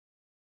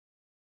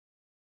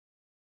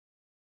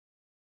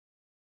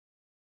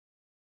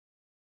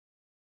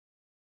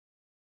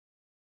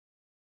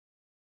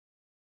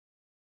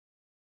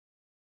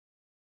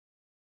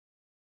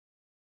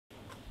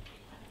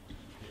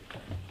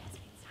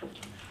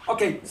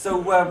Okay, so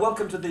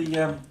welcome to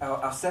the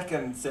our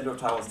second Centre of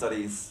Taiwan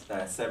Studies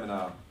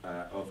seminar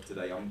of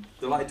today. I'm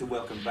delighted to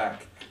welcome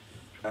back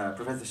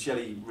Professor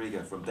Shelley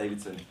Rigger from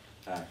Davidson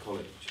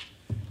College.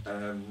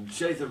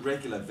 Shelley's a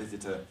regular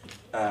visitor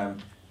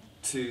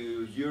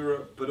to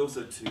Europe, but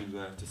also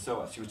to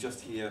SOAS. She was just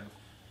here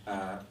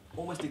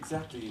almost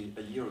exactly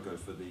a year ago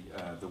for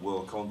the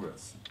World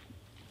Congress.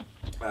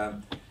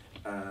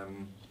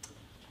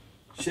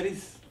 Shelley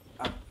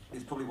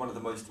is probably one of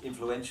the most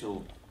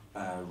influential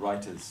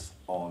writers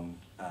on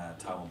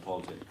Taiwan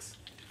politics.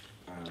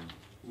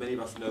 Many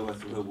of us know her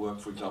through her work,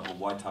 for example,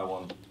 Why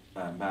Taiwan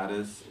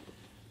Matters,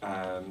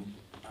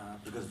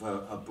 because of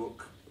her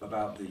book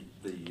about the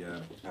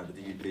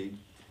DUP.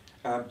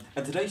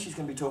 And today she's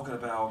going to be talking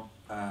about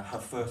her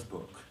first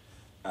book,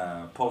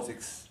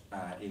 Politics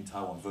in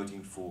Taiwan,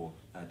 Voting for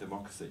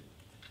Democracy.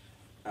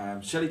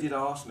 Shelley did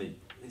ask me,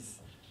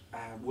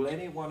 will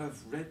anyone have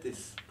read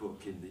this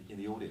book in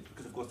the audience?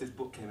 Because of course this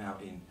book came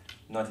out in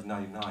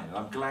 1999, and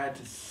I'm glad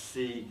to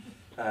see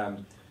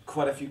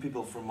quite a few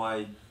people from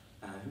my,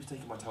 who's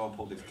taking my Taiwan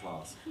politics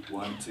class?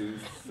 1, 2,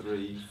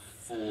 3,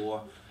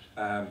 4,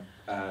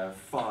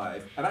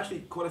 5, and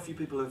actually quite a few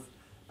people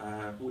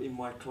were in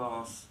my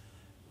class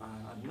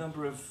a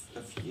number of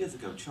years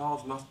ago.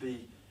 Charles must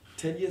be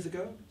 10 years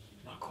ago?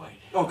 Not quite.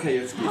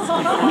 Okay,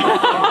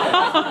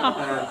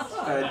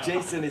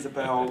 Jason is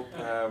about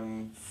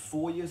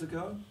 4 years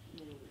ago.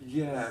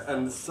 Yeah,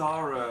 and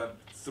Sarah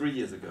 3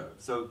 years ago.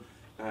 So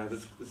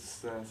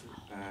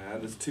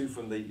there's two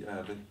from the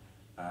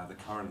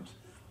current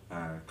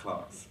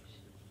class.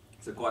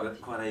 So quite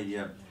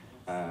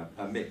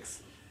a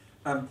mix.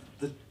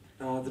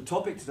 The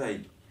topic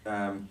today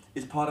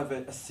is part of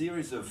a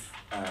series of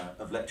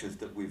lectures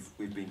that we've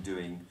been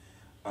doing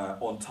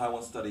on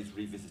Taiwan Studies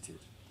Revisited.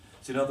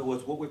 So in other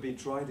words, what we've been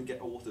trying to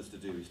get authors to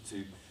do is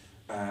to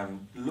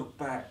look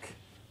back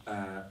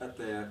at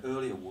their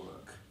earlier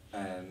work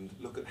and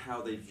look at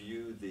how they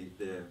view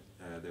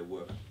their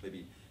work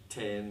maybe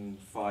 10,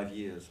 5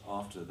 years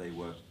after they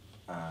were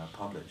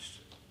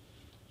published.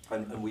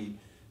 And we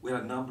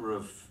had a number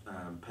of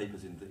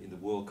papers in the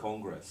World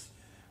Congress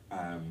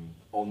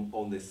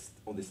on this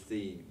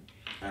theme,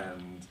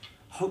 and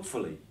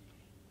hopefully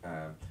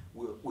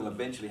we'll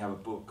eventually have a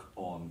book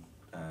on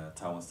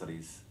Taiwan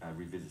Studies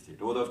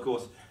Revisited. Although, of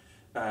course,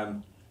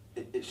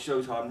 it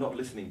shows how I'm not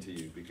listening to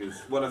you, because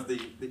one of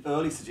the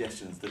early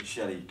suggestions that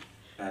Shelley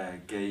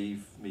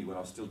gave me when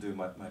I was still doing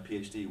my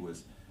PhD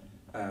was,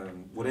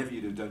 whatever you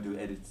do, don't do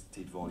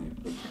edited volumes.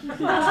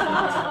 But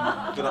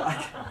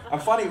I'm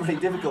finding it really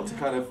difficult to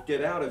kind of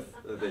get out of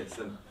this,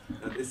 and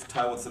this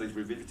Taiwan Studies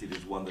Revisited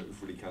is one that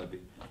was really kind of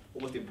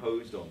almost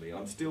imposed on me.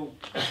 I'm still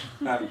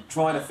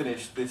trying to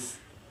finish this.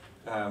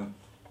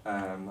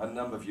 A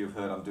number of you have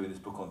heard I'm doing this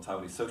book on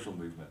Taiwanese social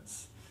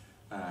movements,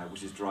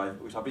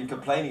 which I've been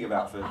complaining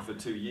about for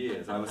 2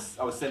 years. I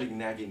was sending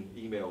nagging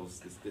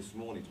emails this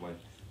morning to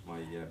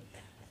my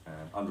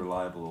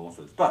unreliable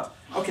authors. But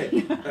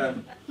okay,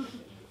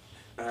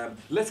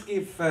 let's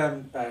give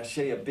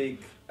Shelley a big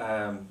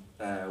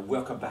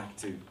welcome back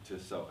to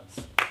SOAS.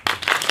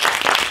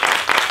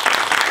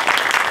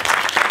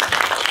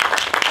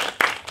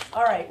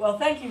 All right, well,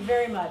 thank you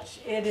very much.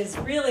 It is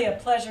really a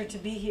pleasure to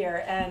be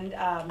here, and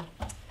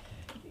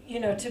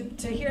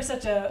to hear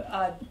such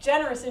a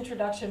generous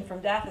introduction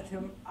from Daphith,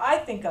 whom I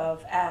think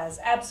of as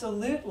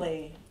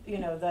absolutely,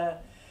 the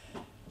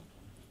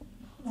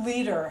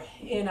leader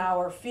in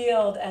our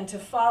field, and to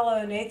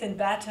follow Nathan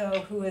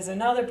Batto, who is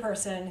another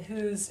person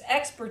whose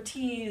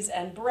expertise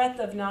and breadth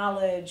of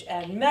knowledge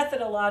and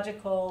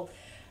methodological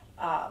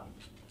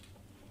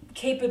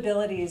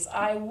capabilities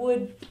I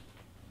would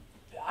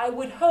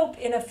hope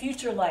in a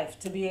future life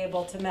to be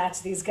able to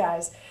match these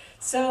guys.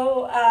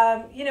 So,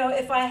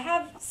 if I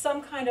have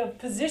some kind of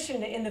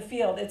position in the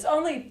field, it's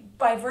only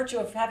by virtue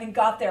of having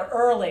got there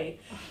early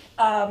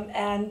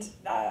and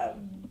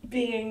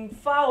being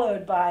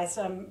followed by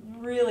some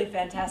really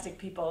fantastic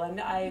people.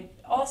 And I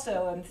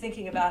also am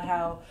thinking about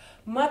how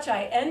much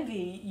I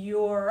envy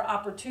your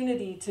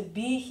opportunity to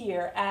be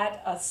here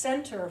at a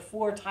center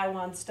for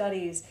Taiwan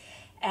studies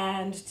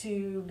and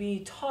to be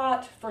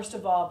taught, first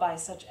of all, by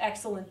such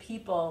excellent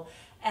people,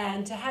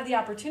 and to have the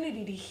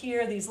opportunity to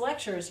hear these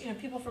lectures,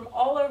 people from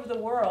all over the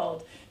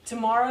world.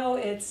 Tomorrow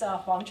it's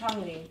Huang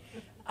Changling.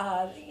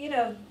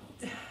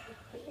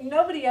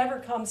 Nobody ever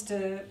comes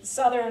to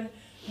southern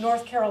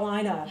North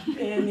Carolina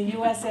in the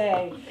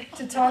USA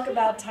to talk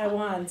about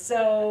Taiwan.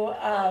 So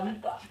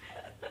I'm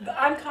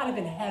kind of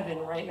in heaven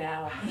right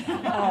now.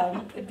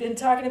 I've been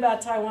talking about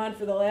Taiwan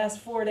for the last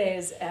 4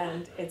 days,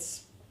 and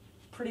it's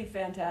pretty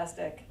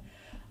fantastic.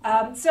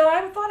 So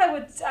I thought I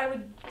would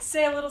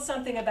say a little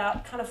something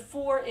about kind of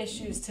 4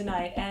 issues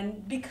tonight,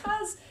 and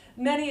because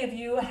many of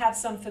you have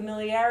some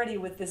familiarity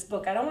with this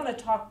book, I don't want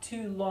to talk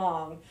too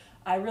long.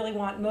 I really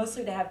want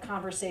mostly to have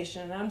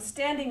conversation, and I'm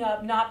standing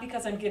up not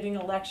because I'm giving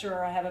a lecture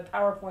or I have a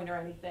PowerPoint or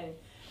anything,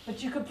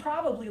 but you could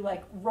probably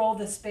roll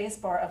the space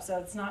bar up so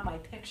it's not my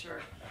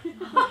picture.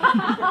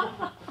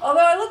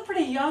 Although I look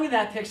pretty young in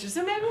that picture,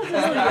 so maybe it was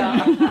really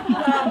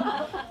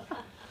young.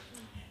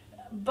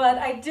 But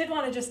I did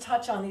want to just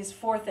touch on these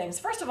 4 things.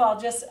 First of all,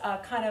 just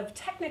kind of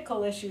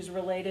technical issues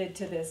related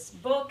to this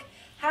book,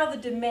 how the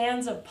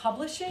demands of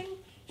publishing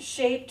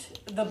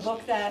shaped the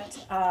book that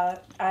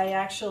I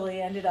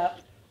actually ended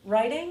up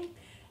writing.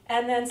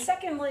 And then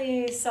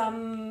secondly,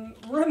 some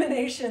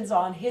ruminations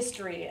on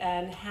history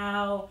and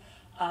how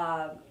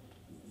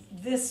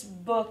this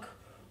book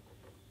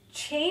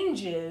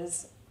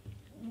changes,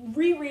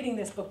 rereading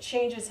this book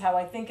changes how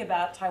I think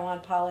about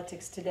Taiwan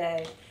politics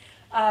today.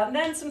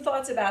 Then some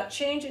thoughts about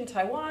change in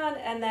Taiwan,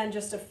 and then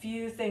just a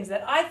few things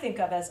that I think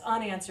of as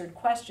unanswered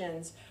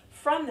questions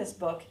from this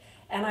book.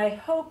 And I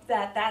hope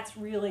that that's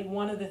really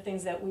one of the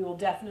things that we will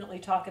definitely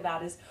talk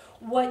about, is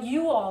what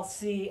you all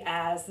see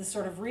as the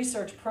sort of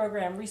research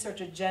program,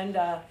 research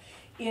agenda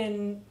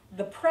in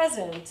the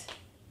present,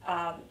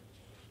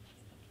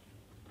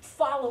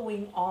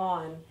 following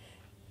on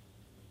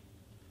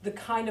the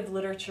kind of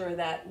literature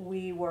that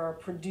we were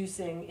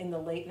producing in the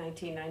late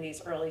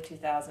 1990s, early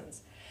 2000s.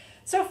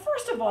 So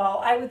first of all,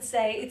 I would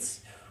say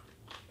it's,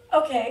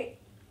 okay,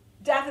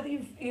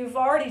 Daphne, you've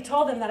already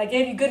told them that I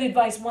gave you good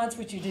advice once,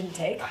 which you didn't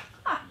take.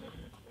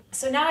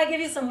 So now I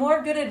give you some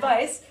more good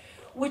advice,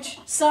 which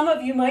some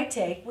of you might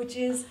take, which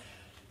is,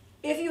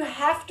 if you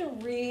have to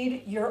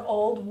read your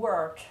old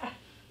work,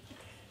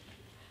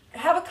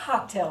 have a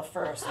cocktail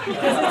first,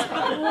 because it's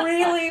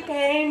really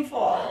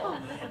painful.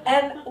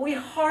 And we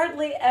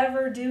hardly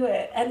ever do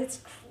it, and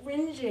it's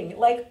cringing.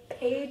 Like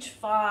page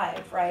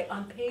 5, right?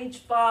 On page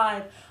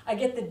 5, I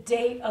get the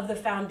date of the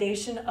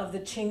foundation of the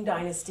Qing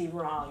dynasty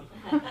wrong.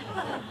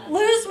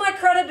 Lose my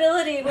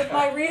credibility with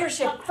my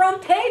readership from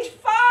page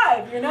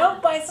 5, you know,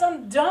 by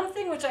some dumb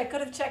thing which I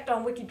could have checked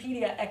on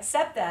Wikipedia,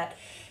 except that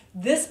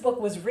this book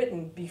was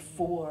written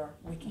before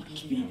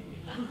Wikipedia.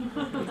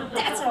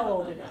 That's how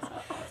old it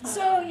is.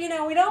 So, you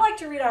know, we don't like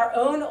to read our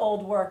own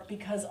old work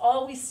because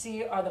all we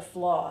see are the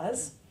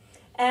flaws.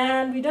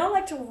 And we don't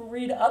like to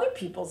read other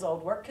people's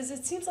old work because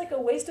it seems like a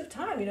waste of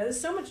time. You know,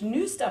 there's so much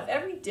new stuff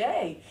every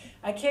day.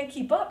 I can't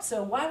keep up,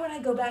 so why would I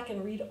go back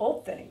and read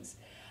old things?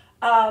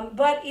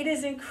 But it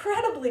is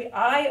incredibly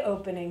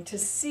eye-opening to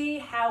see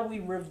how we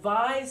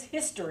revise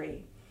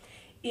history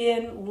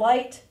in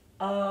light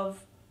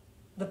of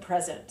the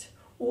present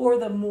or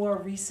the more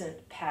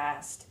recent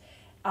past.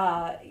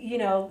 You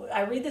know,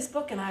 I read this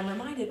book and I'm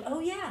reminded, oh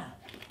yeah,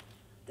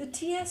 the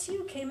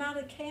TSU came out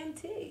of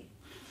KMT.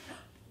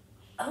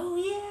 Oh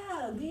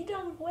yeah, Li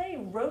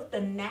Donghui wrote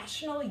the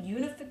National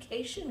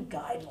Unification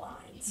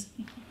Guidelines.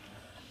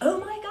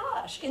 Oh my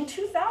gosh, in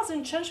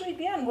 2000, Chen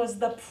Shui-bian was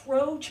the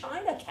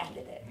pro-China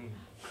candidate.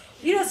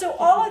 You know, so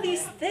all of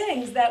these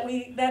things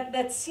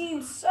that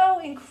seem so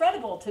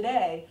incredible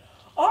today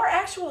are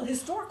actual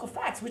historical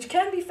facts, which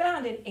can be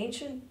found in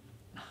ancient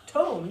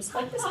tomes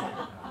like this one.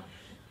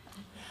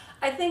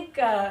 I think,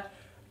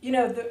 you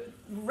know, the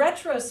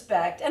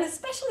retrospect, and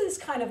especially this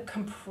kind of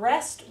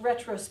compressed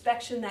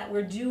retrospection that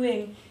we're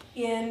doing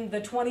in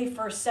the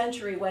 21st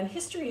century when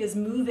history is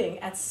moving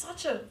at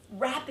such a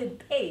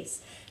rapid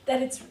pace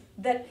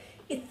that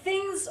if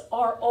things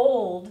are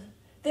old,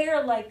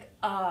 they're like,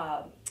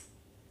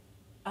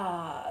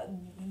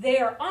 they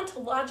are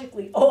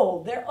ontologically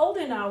old. They're old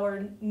in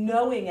our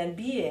knowing and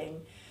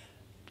being,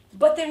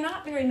 but they're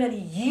not very many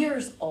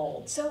years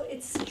old. So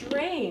it's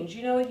strange.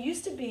 You know, it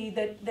used to be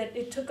that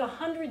it took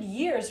 100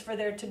 years for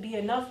there to be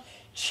enough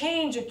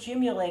change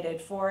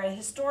accumulated for a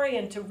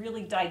historian to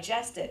really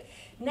digest it.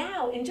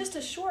 Now, in just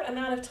a short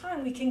amount of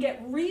time, we can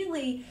get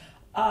really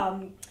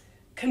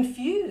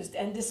confused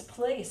and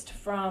displaced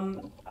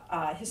from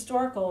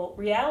historical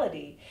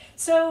reality.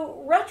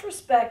 So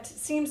retrospect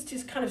seems to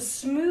kind of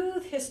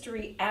smooth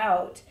history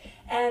out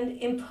and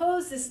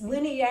impose this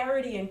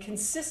linearity and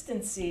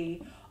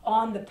consistency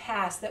on the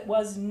past that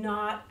was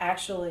not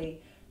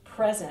actually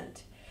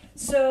present.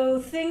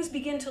 So things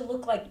begin to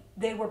look like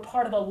they were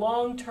part of a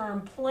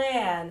long-term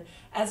plan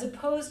as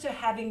opposed to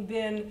having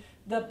been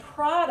the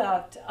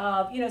product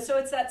of, you know, so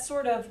it's that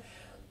sort of,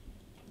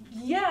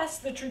 yes,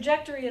 the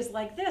trajectory is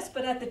like this,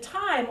 but at the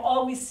time,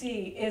 all we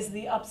see is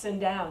the ups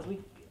and downs. We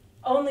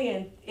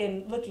only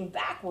in looking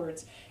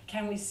backwards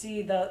can we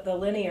see the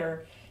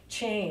linear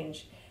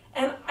change.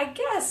 And I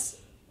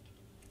guess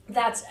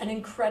that's an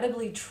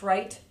incredibly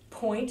trite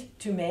point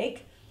to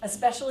make,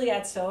 especially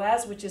at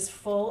SOAS, which is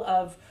full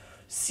of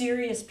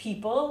serious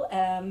people,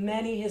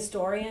 many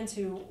historians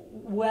who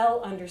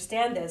well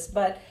understand this,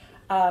 but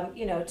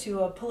you know,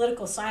 to a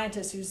political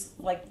scientist who's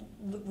like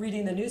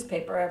reading the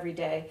newspaper every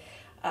day,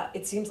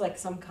 it seems like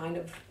some kind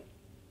of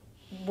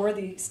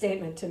worthy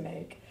statement to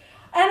make.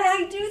 And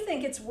I do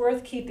think it's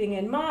worth keeping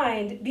in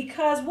mind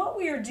because what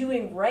we are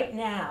doing right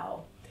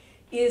now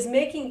is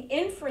making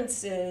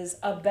inferences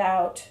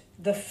about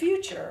the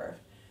future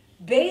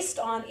based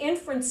on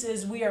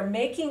inferences we are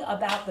making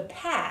about the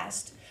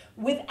past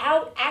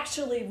without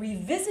actually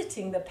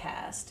revisiting the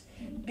past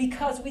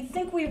because we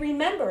think we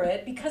remember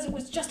it because it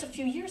was just a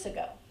few years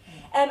ago.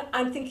 And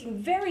I'm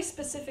thinking very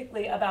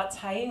specifically about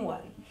Tsai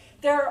Ing-wen.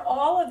 There are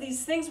all of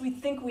these things we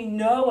think we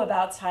know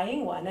about Tsai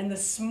Ing-wen, and the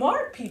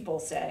smart people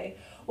say,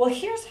 well,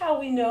 here's how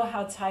we know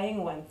how Tsai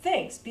Ing-wen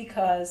thinks,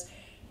 because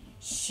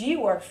She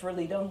worked for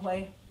Li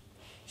Denghui.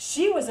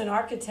 She was an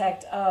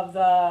architect of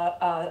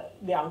the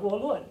Liang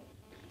Guolun.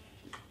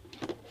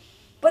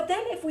 But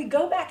then if we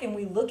go back and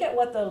we look at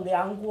what the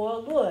Liang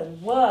Guolun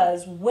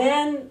was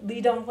when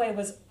Li Denghui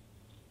was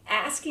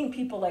asking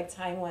people like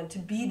Taiwan to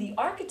be the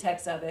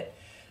architects of it,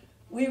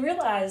 we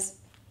realize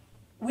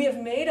we have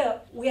made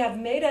a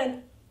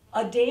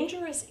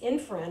dangerous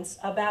inference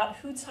about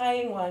who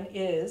Taiwan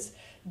is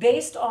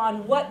based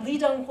on what Li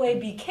Denghui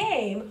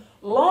became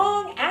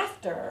long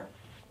after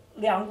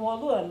Liang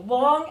Guolun,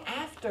 long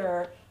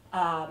after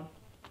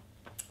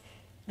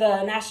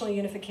the National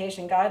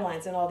Unification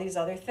Guidelines and all these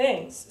other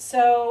things.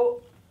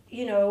 So,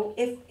 you know,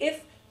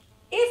 if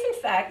in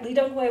fact Li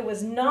Denghui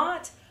was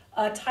not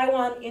a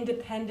Taiwan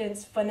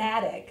independence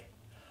fanatic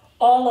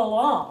all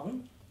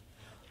along,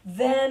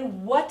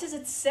 then what does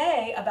it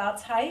say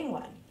about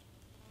Taiwan?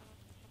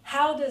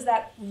 How does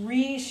that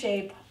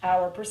reshape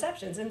our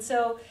perceptions? And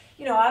so,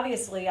 you know,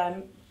 obviously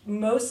I'm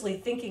mostly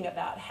thinking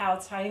about how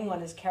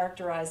Taiwan is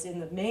characterized in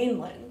the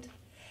mainland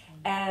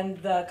and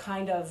the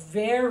kind of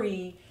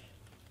very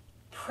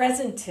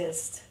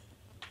presentist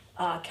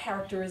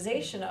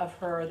characterization of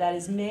her that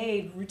is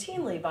made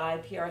routinely by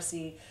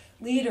PRC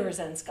leaders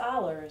and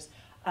scholars.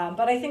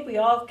 But I think we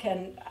all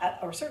can,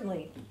 or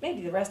certainly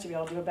maybe the rest of you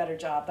all do a better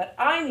job, but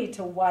I need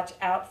to watch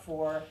out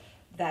for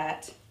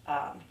that,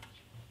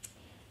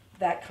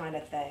 that kind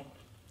of thing.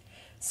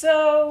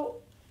 So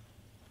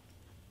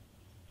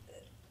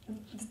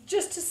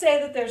just to say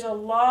that there's a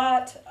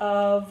lot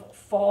of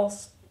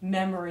false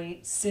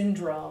memory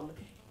syndrome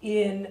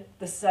in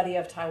the study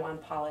of Taiwan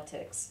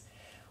politics.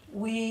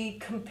 We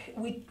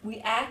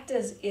act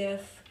as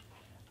if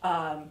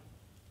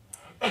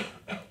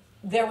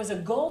there was a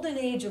golden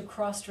age of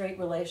cross-strait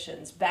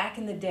relations back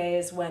in the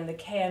days when the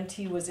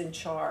KMT was in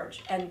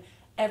charge and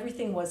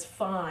everything was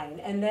fine.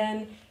 And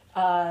then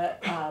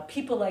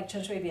people like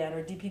Chen Shui-bian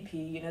or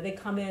DPP, you know, they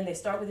come in, they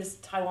start with this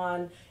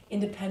Taiwan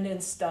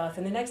independence stuff,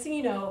 and the next thing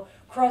you know,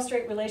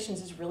 cross-strait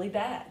relations is really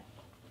bad.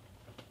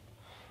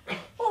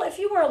 Well, if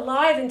you were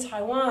alive in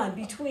Taiwan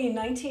between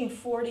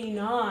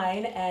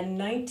 1949 and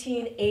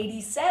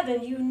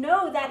 1987, you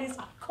know that is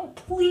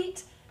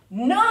complete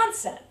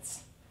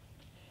nonsense.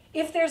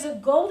 If there's a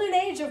golden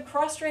age of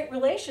cross-strait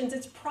relations,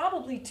 it's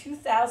probably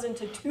 2000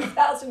 to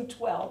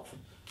 2012.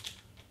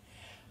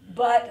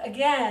 But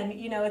again,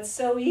 you know, it's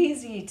so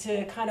easy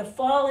to kind of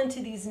fall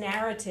into these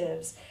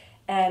narratives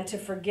and to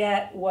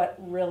forget what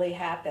really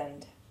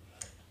happened.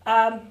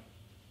 And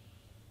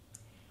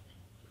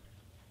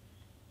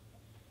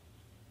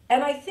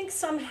I think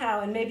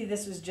somehow, and maybe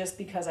this was just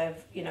because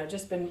I've, you know,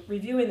 just been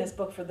reviewing this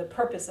book for the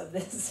purpose of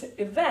this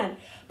event,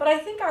 but I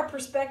think our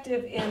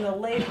perspective in the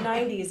late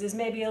 90s is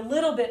maybe a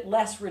little bit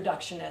less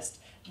reductionist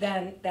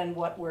than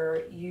what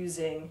we're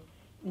using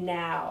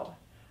now.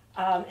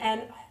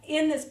 And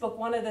in this book,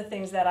 one of the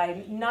things that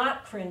I'm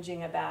not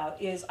cringing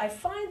about is I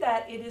find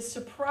that it is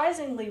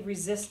surprisingly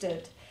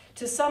resistant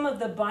to some of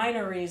the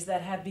binaries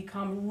that have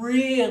become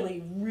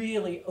really,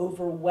 really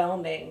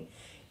overwhelming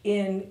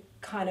in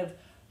kind of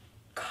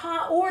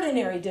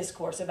ordinary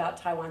discourse about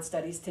Taiwan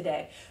studies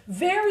today.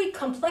 Very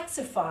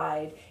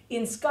complexified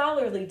in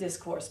scholarly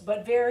discourse,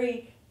 but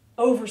very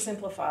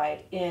oversimplified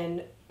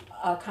in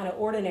kind of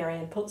ordinary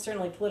and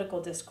certainly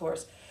political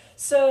discourse.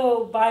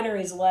 So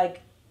binaries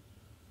like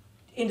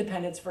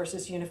independence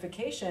versus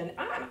unification,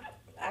 I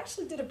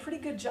actually did a pretty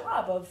good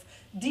job of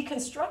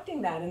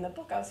deconstructing that in the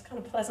book. I was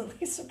kind of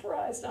pleasantly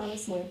surprised,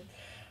 honestly.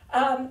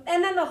 And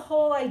then the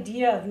whole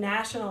idea of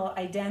national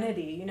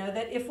identity, you know,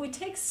 that if we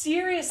take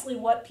seriously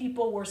what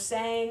people were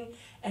saying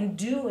and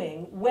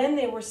doing when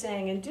they were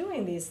saying and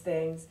doing these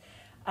things,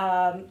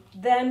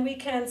 then we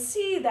can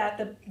see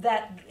that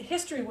that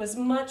history was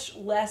much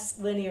less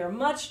linear,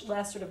 much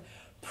less sort of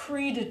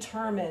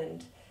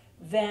predetermined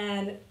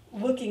than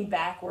looking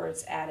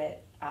backwards at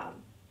it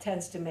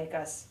tends to make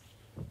us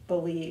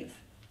believe.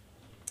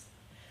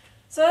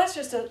 So that's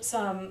just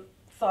some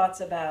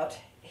thoughts about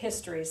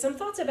history, some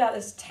thoughts about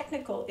these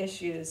technical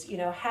issues, you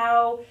know,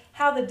 how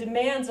the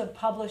demands of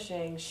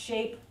publishing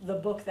shape the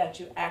book that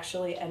you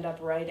actually end up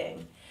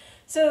writing.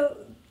 So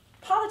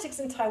politics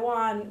in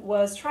Taiwan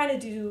was trying to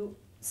do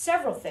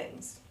several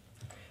things.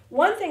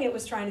 One thing it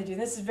was trying to do,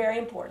 and this is very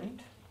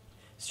important,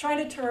 was trying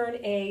to turn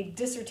a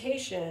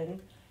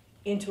dissertation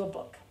into a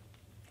book.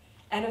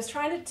 And it was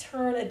trying to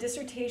turn a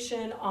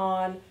dissertation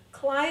on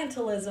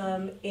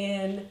clientelism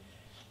in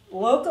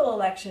local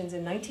elections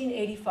in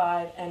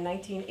 1985 and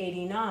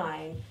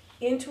 1989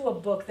 into a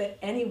book that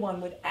anyone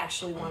would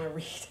actually want to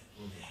read.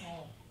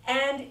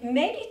 And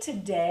maybe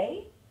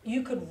today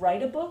you could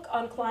write a book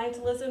on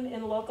clientelism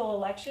in local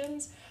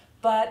elections,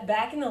 but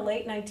back in the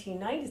late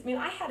 1990s, I mean,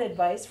 I had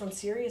advice from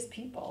serious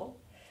people.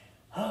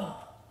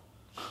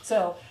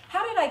 So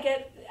how did I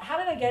get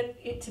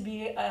it to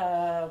be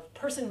a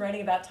person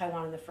writing about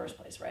Taiwan in the first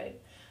place, right?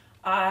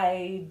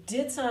 I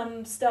did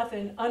some stuff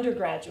in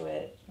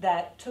undergraduate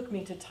that took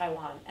me to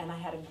Taiwan, and I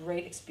had a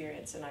great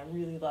experience, and I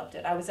really loved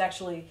it. I was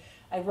actually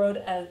I wrote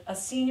a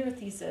senior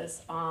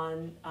thesis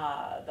on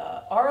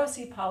the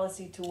ROC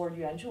policy toward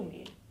Yuan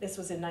Zhumin. This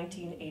was in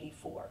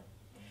 1984.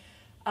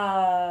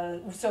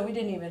 So we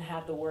didn't even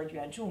have the word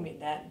Yuan Zhumin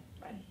then,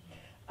 right?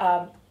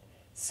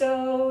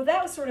 So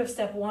that was sort of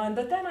step one,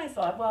 but then I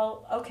thought,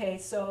 well, okay,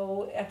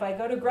 so if I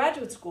go to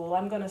graduate school,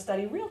 I'm going to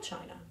study real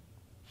China.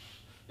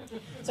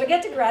 So I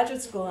get to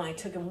graduate school and I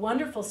took a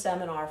wonderful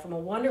seminar from a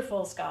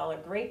wonderful scholar,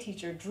 great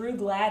teacher, Drew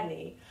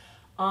Gladney,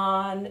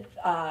 on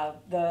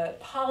the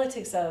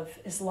politics of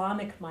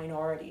Islamic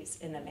minorities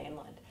in the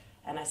mainland.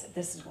 And I said,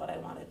 this is what I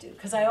want to do.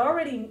 Because I've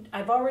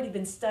already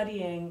been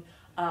studying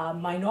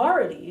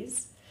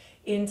minorities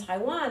in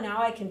Taiwan.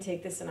 Now I can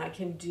take this and I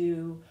can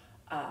do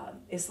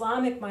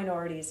Islamic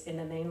minorities in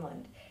the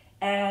mainland.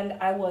 And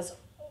I was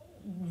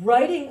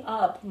writing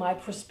up my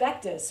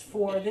prospectus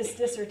for this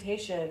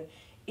dissertation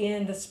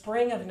in the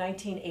spring of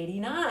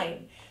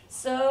 1989.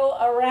 So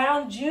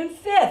around June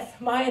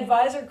 5th, my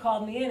advisor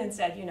called me in and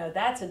said, you know,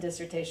 that's a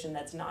dissertation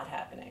that's not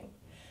happening.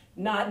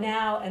 Not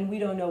now, and we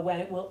don't know when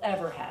it will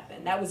ever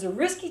happen. That was a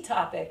risky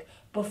topic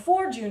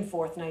before June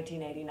 4th,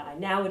 1989.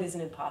 Now it is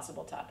an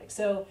impossible topic.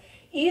 So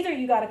either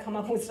you got to come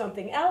up with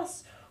something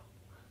else,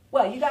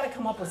 well, you got to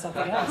come up with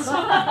something else.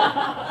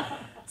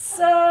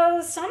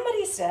 So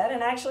somebody said,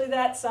 and actually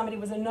that somebody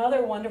was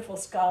another wonderful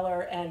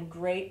scholar and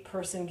great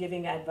person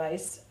giving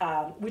advice,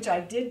 which I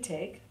did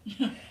take,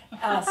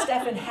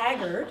 Stephen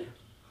Haggard.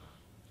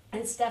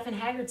 And Stephen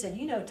Haggard said,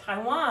 you know,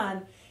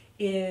 Taiwan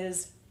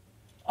is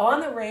on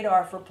the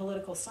radar for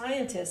political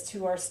scientists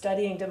who are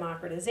studying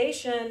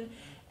democratization,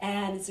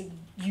 and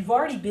you've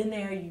already been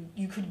there,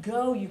 you could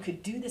go, you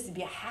could do this, it'd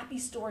be a happy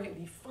story, it would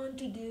be fun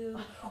to do,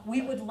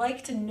 we would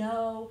like to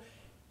know,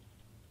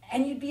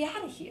 and you'd be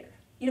out of here.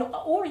 You know,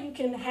 or you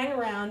can hang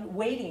around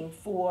waiting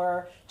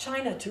for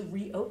China to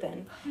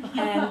reopen.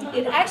 And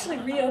it actually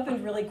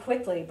reopened really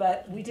quickly,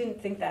 but we didn't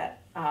think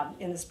that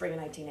in the spring of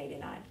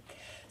 1989.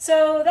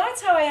 So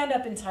that's how I end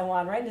up in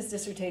Taiwan, writing this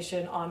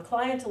dissertation on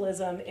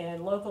clientelism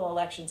in local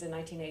elections in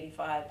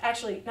 1985.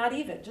 Actually, not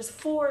even, just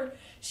 4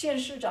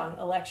 Xianshizhang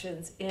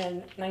elections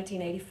in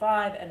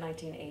 1985 and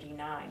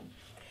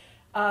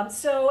 1989.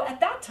 So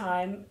at that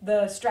time,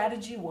 the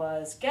strategy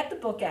was get the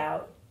book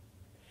out,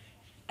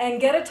 and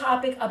get a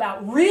topic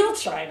about real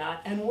China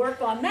and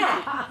work on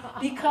that.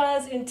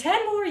 Because in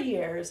 10 more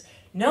years,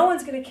 no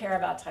one's going to care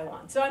about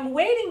Taiwan. So I'm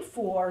waiting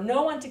for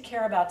no one to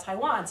care about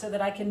Taiwan so that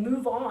I can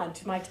move on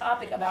to my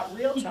topic about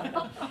real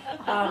China.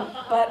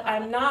 But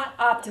I'm not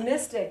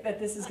optimistic that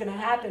this is going to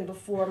happen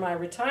before my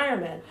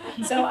retirement.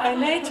 So I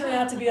may turn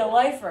out to be a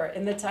lifer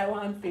in the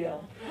Taiwan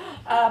field.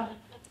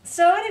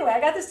 So anyway, I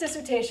got this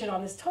dissertation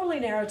on this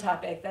totally narrow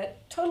topic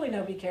that totally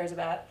nobody cares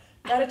about.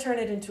 Got to turn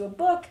it into a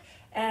book.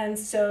 And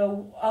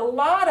so a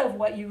lot of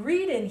what you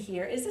read in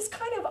here is this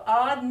kind of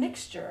odd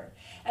mixture.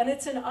 And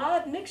it's an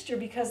odd mixture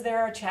because there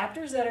are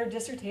chapters that are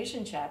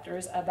dissertation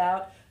chapters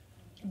about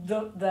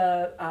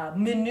the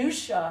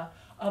minutiae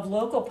of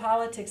local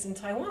politics in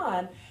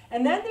Taiwan.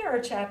 And then there are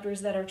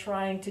chapters that are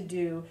trying to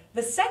do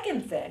the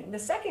second thing, the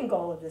second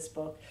goal of this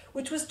book,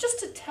 which was just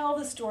to tell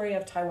the story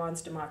of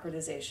Taiwan's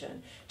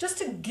democratization, just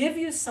to give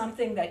you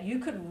something that you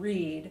could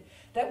read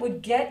that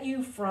would get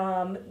you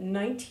from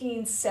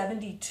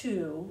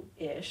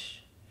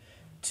 1972-ish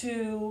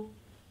to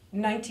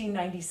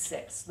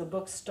 1996. The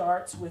book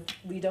starts with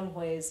Li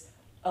Denghui's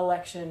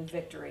election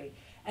victory.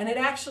 And it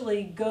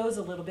actually goes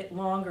a little bit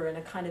longer in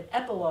a kind of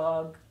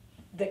epilogue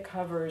that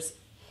covers,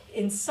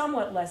 in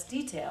somewhat less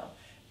detail,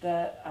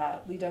 the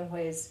Li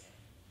Denghui's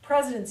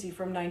presidency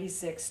from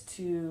 96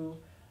 to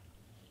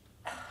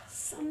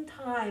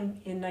sometime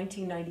in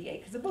 1998,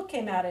 because the book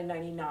came out in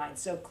 99,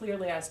 so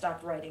clearly I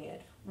stopped writing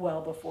it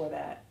well before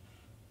that.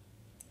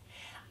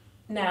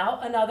 Now,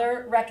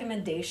 another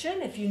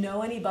recommendation, if you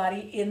know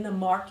anybody in the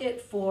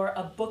market for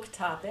a book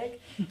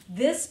topic,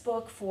 this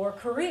book for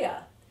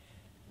Korea.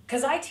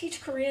 Because I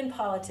teach Korean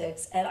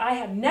politics, and I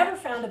have never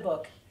found a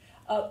book,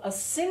 a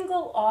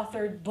single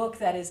authored book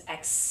that is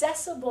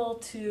accessible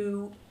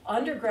to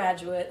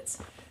undergraduates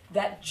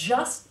that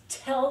just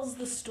tells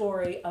the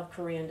story of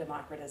Korean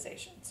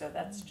democratization. So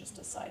that's just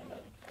a side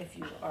note if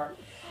you are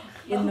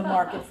in the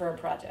market for a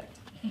project.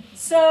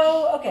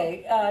 So,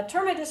 okay,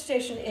 turn my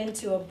dissertation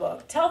into a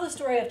book. Tell the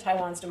story of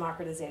Taiwan's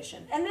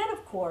democratization. And then,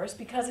 of course,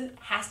 because it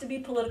has to be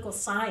political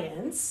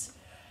science,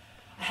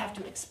 I have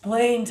to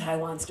explain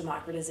Taiwan's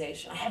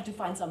democratization. I have to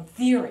find some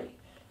theory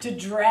to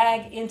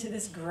drag into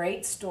this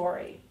great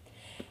story.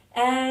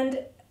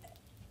 And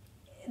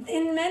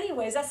in many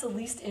ways, that's the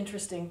least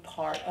interesting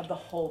part of the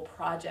whole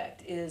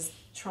project, is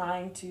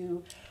trying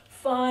to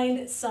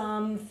find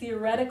some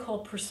theoretical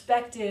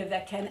perspective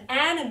that can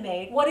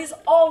animate what is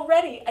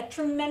already a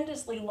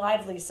tremendously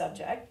lively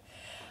subject.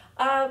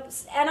 And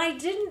I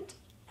didn't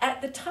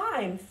at the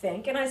time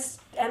think, and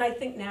I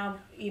think now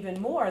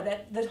even more,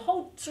 that the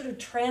whole sort of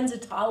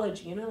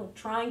transitology, you know,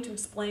 trying to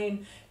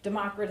explain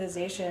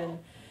democratization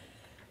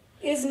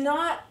is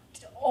not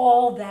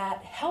all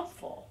that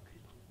helpful.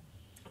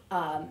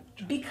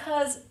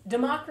 Because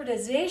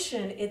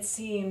democratization, it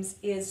seems,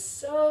 is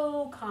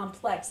so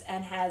complex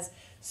and has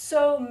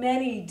so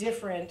many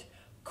different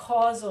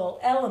causal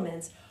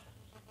elements,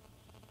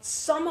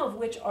 some of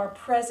which are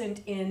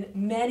present in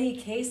many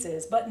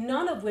cases, but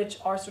none of which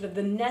are sort of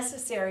the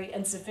necessary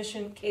and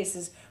sufficient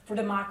cases for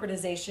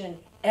democratization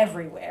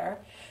everywhere.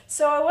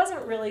 So I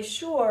wasn't really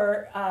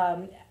sure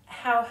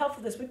how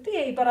helpful this would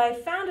be, but I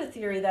found a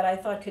theory that I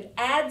thought could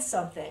add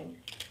something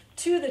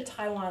to the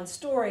Taiwan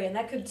story, and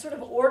that could sort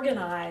of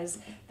organize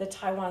the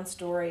Taiwan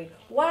story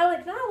while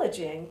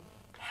acknowledging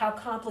how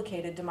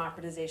complicated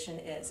democratization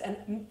is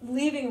and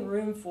leaving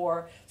room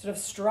for sort of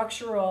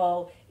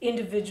structural,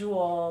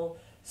 individual,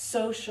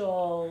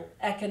 social,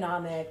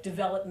 economic,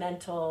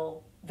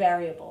 developmental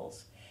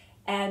variables.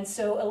 And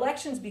so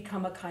elections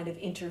become a kind of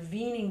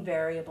intervening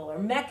variable or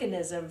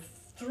mechanism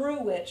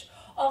through which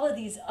all of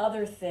these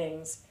other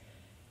things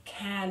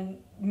can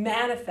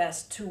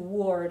manifest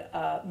toward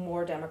a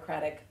more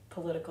democratic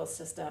political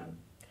system.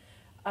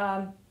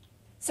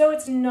 So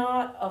it's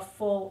not a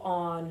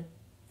full-on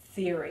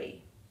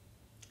theory.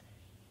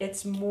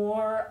 It's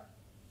more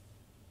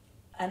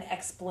an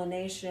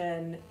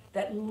explanation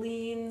that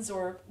leans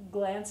or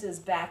glances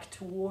back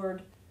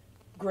toward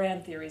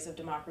grand theories of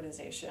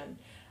democratization.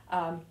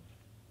 And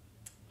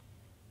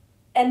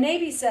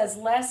maybe says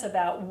less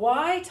about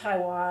why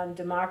Taiwan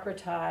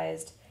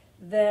democratized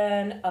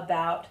than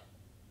about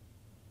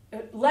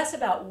less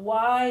about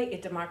why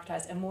it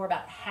democratized and more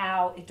about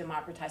how it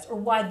democratized, or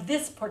why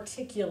this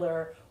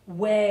particular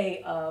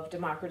way of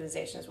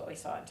democratization is what we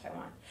saw in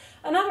Taiwan.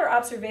 Another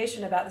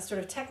observation about the sort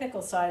of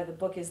technical side of the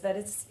book is that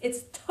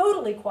it's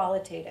totally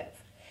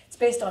qualitative. It's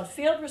based on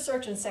field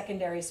research and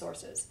secondary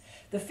sources.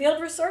 The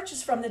field research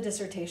is from the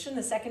dissertation.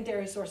 The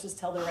secondary sources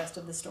tell the rest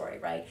of the story,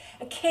 right?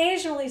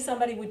 Occasionally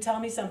somebody would tell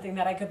me something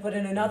that I could put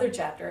in another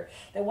chapter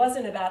that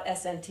wasn't about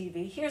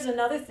SNTV. Here's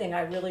another thing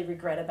I really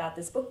regret about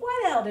this book.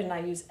 Why the hell didn't I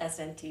use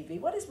SNTV?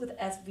 What is with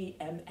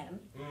SVMM?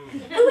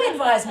 Who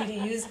advised me to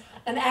use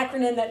an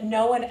acronym that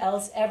no one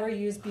else ever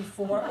used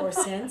before or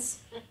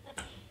since?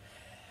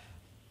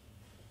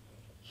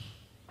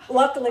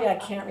 Luckily, I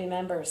can't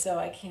remember, so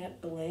I can't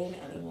blame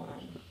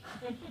anyone.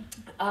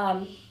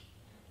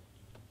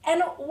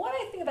 And what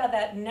I think about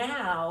that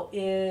now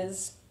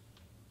is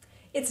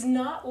it's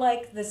not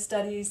like the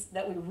studies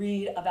that we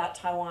read about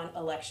Taiwan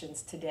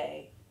elections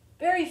today.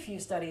 Very few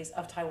studies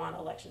of Taiwan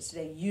elections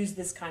today use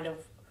this kind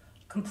of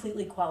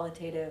completely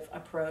qualitative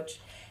approach.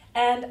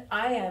 And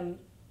I am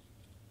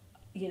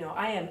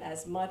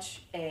as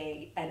much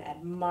an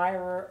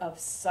admirer of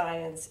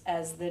science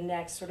as the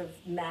next sort of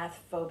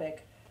math-phobic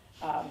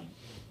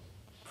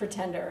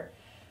pretender.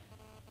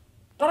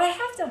 But I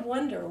have to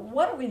wonder,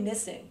 what are we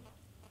missing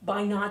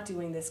by not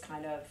doing this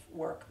kind of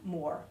work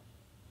more?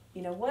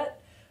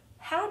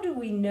 How do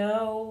we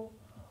know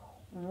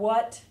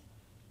what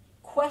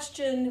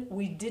question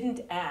we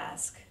didn't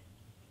ask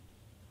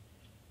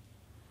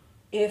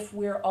if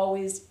we're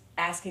always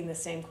asking the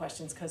same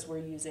questions because we're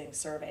using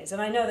surveys?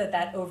 And I know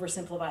that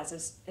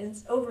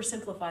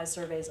oversimplifies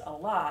surveys a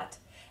lot.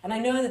 And I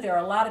know that there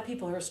are a lot of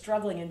people who are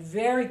struggling in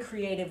very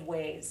creative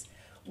ways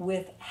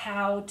with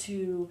how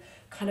to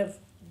kind of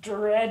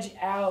dredge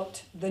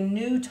out the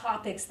new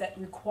topics that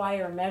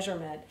require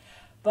measurement.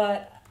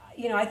 But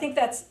I think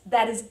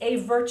that is a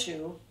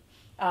virtue,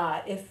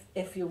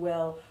 if you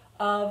will,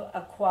 of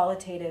a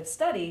qualitative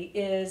study,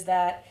 is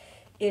that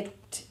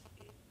it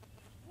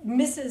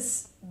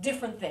misses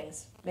different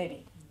things,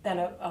 maybe, than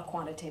a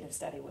quantitative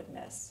study would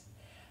miss.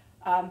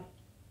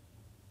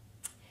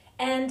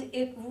 And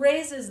it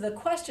raises the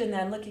question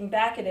then, looking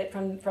back at it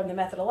from the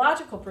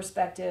methodological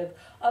perspective,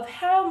 of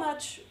how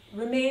much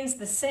remains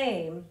the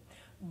same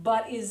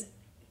but is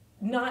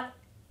not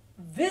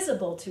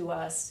visible to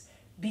us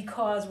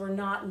because we're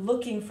not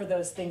looking for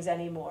those things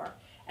anymore.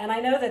 And I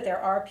know that there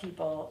are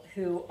people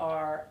who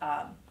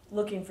are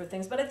looking for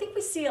things, but I think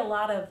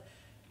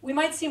we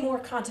might see more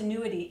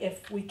continuity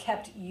if we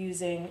kept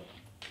using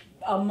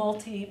a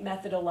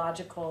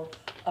multi-methodological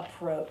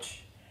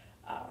approach.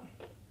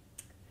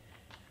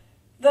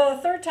 The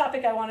third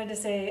topic I wanted to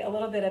say a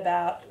little bit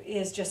about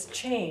is just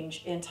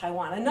change in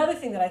Taiwan. Another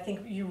thing that I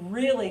think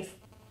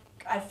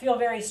I feel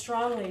very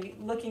strongly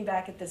looking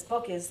back at this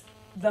book is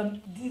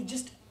the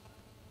just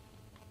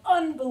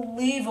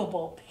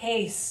unbelievable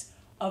pace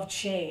of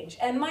change.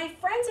 And my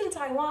friends in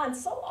Taiwan,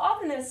 so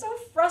often they're so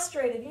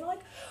frustrated,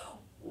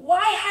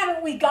 why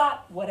haven't we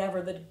got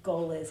whatever the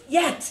goal is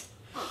yet?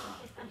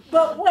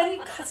 But when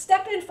you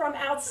step in from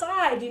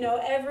outside,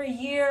 every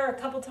year, a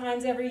couple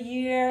times every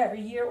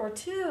year or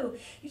two,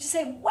 you just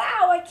say,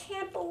 wow, I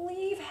can't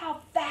believe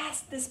how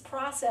fast this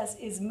process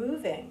is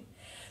moving.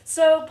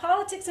 So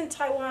Politics in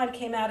Taiwan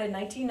came out in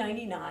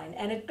 1999,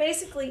 and it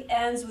basically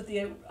ends with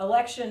the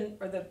election,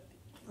 or the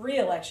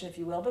re-election, if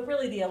you will, but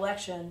really the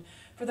election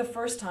for the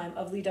first time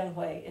of Lee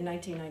Teng-hui in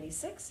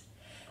 1996.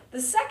 The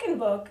second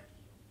book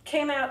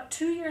came out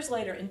 2 years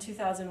later in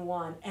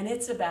 2001, and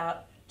it's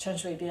about Chen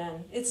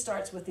Shui-bian. It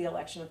starts with the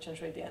election of Chen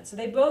Shui-bian. So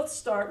they both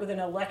start with an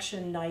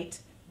election night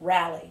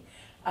rally,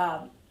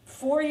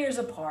 4 years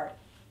apart.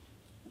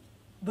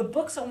 The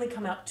books only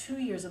come out 2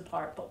 years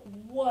apart, but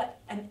what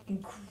an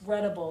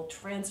incredible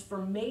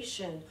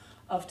transformation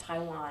of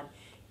Taiwan.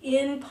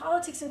 In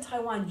politics in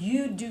Taiwan,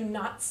 you do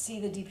not see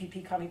the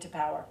DPP coming to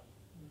power.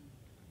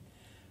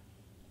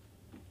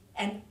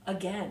 And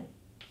again,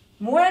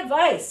 more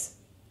advice.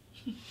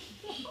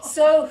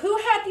 So who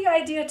had the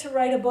idea to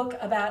write a book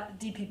about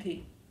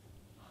DPP?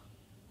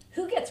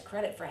 Who gets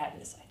credit for having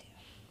this idea?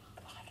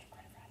 Oh, I get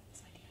credit for having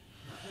this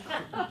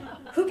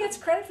idea. Who gets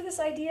credit for this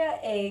idea?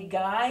 A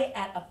guy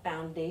at a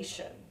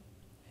foundation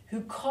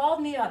who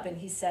called me up and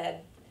he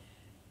said,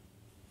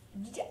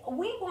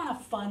 we want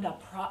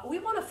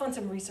to fund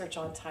some research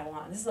on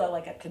Taiwan. This is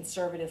like a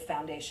conservative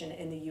foundation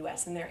in the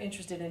U.S. and they're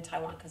interested in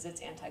Taiwan because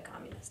it's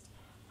anti-communist.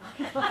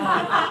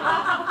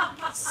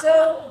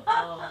 So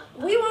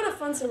we want to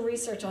fund some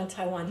research on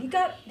Taiwan. Have you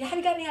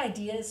got any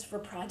ideas for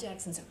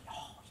projects? And so,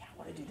 oh yeah, I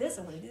want to do this,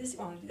 I want to do this,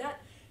 I want to do that.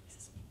 He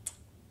says,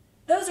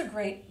 those are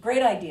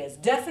great ideas.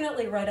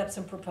 Definitely write up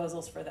some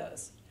proposals for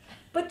those.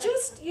 But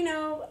just,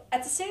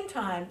 at the same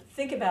time,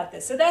 think about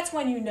this. So that's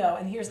when you know,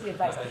 and here's the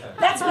advice.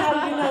 That's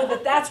how you know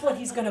that that's what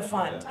he's going to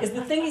fund, is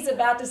the thing he's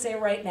about to say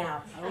right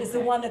now, is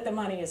the one that the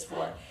money is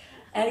for.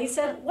 And he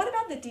said, what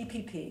about the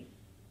DPP?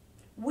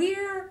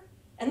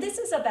 And this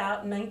is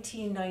about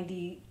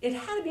 1990, it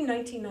had to be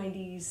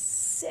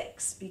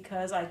 1996,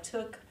 because I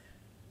took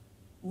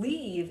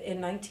leave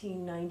in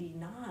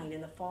 1999,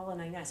 in the fall of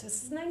 99. So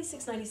this is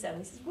 96, 97.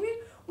 He says,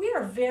 we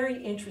are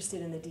very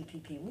interested in the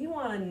DPP. We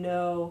want to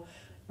know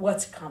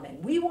what's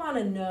coming. We want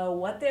to know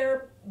what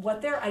their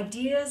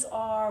ideas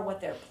are, what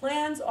their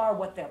plans are,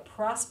 what their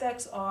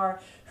prospects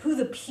are, who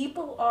the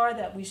people are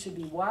that we should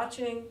be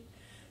watching.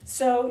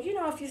 So,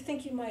 if you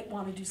think you might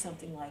want to do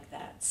something like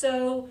that.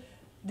 So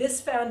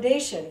this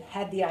foundation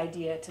had the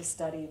idea to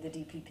study the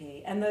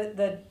DPP. And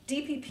the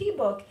DPP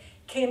book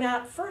came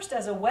out first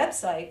as a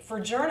website for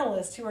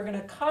journalists who are going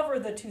to cover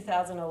the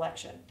 2000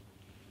 election.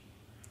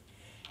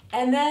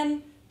 And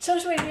then Chen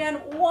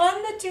Shui-bian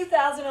won the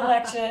 2000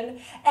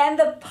 election, and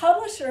the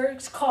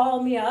publishers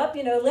called me up.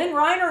 Lynne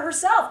Rienner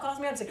herself calls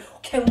me up and says,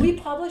 can we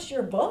publish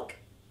your book?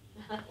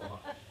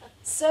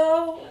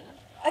 So,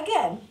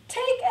 again,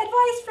 take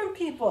advice from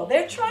people.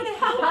 They're trying to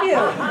help you.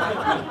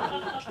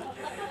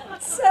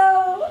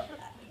 So,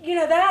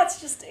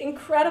 that's just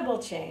incredible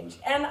change.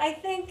 And I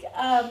think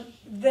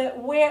that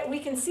where we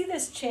can see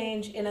this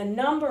change in a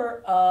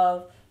number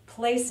of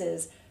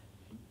places.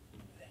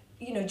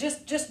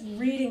 Just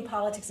reading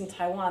politics in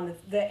Taiwan,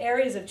 the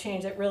areas of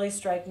change that really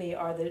strike me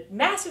are the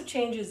massive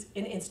changes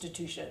in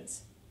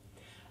institutions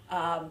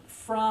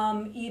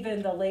from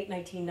even the late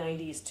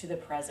 1990s to the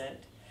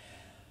present.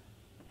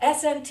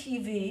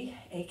 SNTV,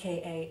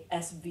 aka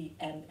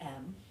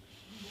SVMM,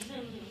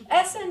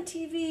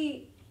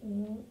 SNTV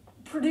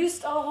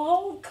produced a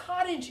whole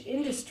cottage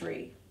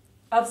industry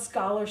of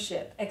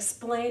scholarship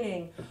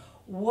explaining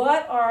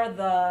what are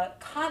the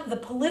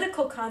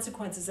political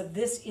consequences of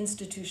this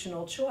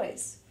institutional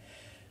choice.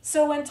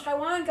 So when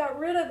Taiwan got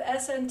rid of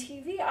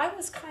SNTV, I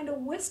was kind of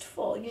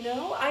wistful,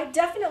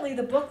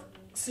 the book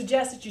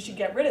suggests that you should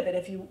get rid of it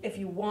if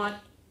you want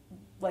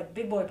like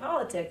big boy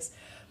politics,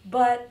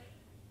 but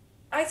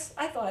I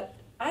thought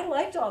I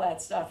liked all that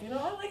stuff,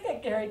 I like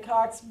that Gary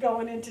Cox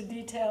going into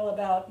detail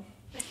about.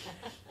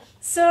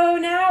 So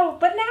now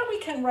we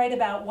can write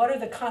about what are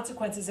the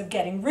consequences of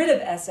getting rid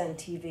of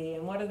SNTV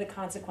and what are the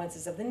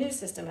consequences of the new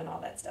system and all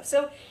that stuff.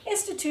 So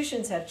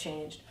institutions have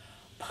changed.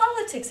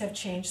 Politics have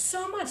changed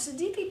so much. The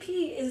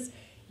DPP is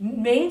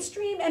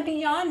mainstream and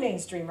beyond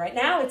mainstream right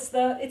now. It's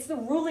the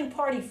ruling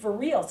party for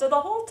real. So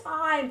the whole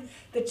time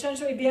that Chen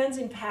Shui-bian's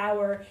in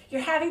power, you're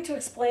having to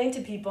explain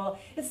to people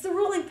it's the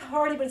ruling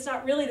party, but it's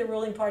not really the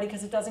ruling party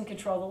because it doesn't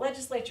control the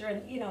legislature,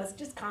 and it's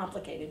just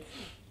complicated.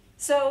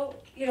 So,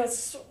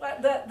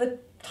 the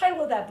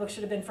title of that book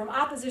should have been From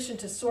Opposition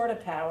to Sort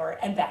of Power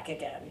and Back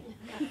Again.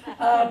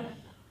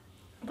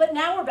 But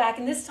now we're back,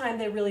 and this time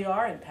they really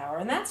are in power,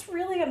 and that's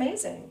really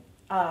amazing,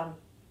 in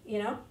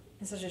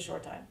such a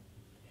short time.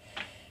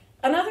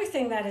 Another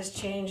thing that has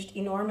changed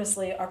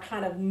enormously are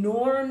kind of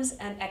norms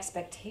and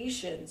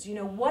expectations,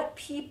 what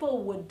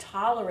people would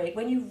tolerate.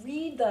 When you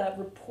read the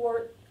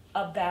report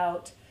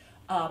about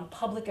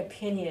public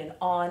opinion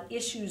on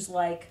issues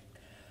like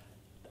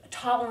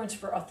tolerance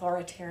for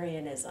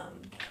authoritarianism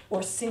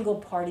or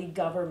single-party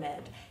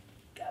government,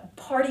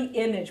 party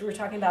image. We were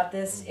talking about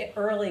this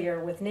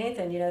earlier with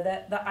Nathan,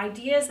 that the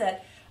ideas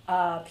that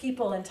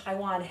people in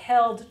Taiwan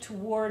held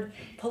toward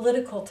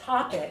political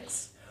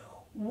topics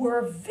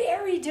were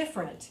very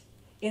different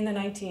in the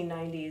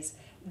 1990s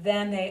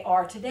than they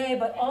are today,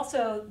 but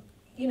also,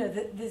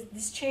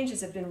 these changes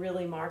have been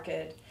really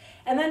marked.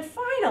 And then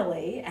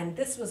finally, and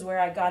this was where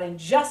I got in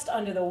just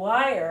under the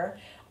wire,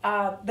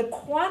 the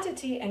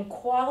quantity and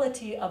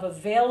quality of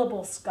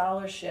available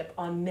scholarship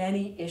on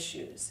many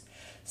issues.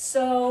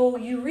 So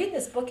you read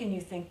this book and you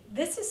think,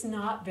 this is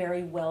not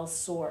very well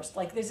sourced.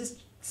 Like there's this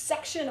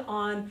section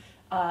on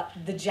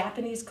the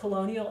Japanese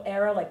colonial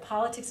era, like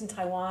politics in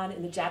Taiwan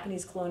in the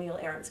Japanese colonial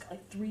era. It's got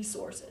like 3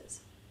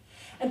 sources.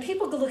 And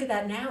people could look at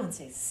that now and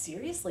say,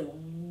 seriously,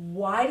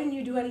 why didn't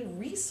you do any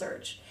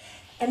research?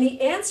 And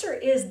the answer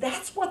is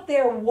that's what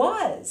there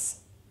was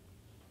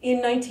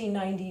in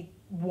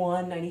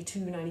 1991, 92,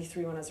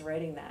 93 when I was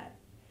writing that.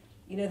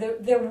 You know,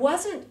 there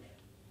wasn't,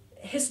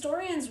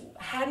 historians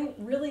hadn't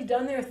really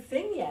done their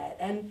thing yet.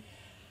 And,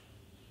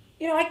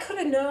 you know, I could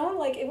have known,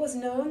 like it was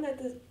known that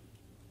the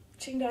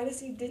Qing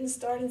dynasty didn't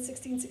start in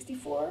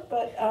 1664,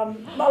 but a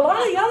lot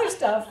of the other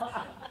stuff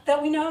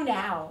that we know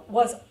now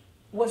was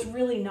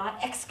really not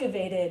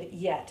excavated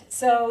yet.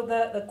 So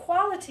the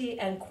quality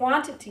and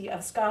quantity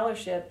of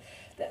scholarship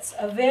that's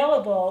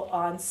available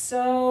on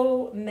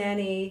so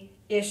many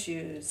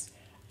issues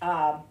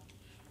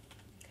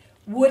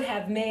would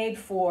have made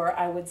for,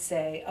 I would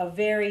say, a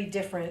very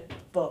different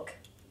book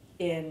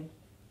in,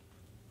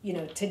 you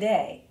know,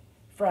 today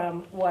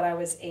from what I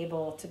was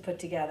able to put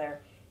together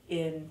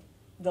in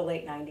the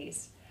late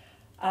 90s.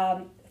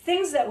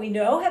 Things that we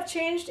know have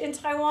changed in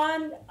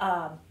Taiwan,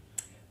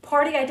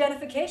 party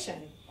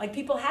identification, like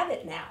people have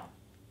it now.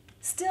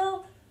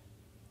 Still,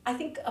 I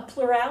think a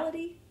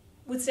plurality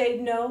would say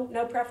no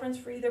preference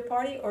for either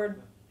party,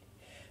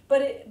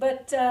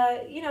 but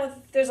you know,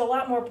 there's a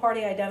lot more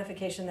party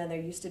identification than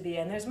there used to be,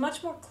 and there's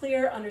much more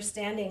clear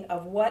understanding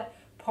of what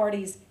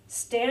parties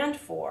stand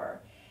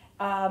for.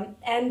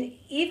 And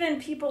even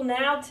people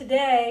now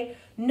today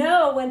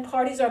know when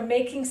parties are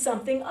making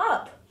something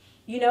up.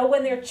 You know,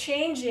 when they're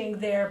changing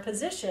their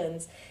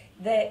positions,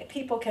 that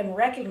people can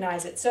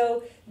recognize it.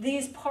 So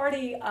these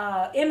party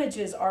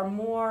images are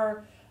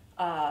more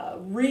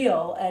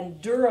real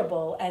and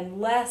durable and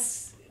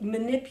less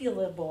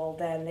manipulable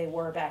than they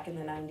were back in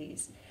the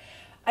 90s.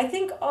 I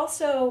think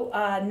also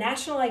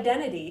national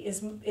identity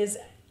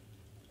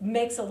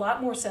makes a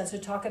lot more sense to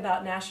talk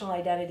about national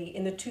identity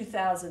in the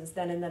 2000s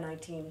than in the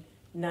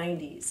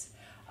 1990s.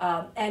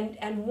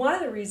 And one of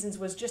the reasons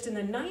was just in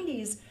the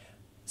 90s,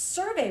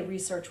 survey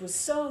research was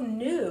so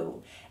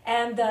new,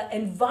 and the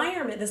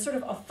environment, the sort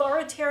of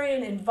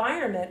authoritarian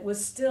environment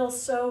was still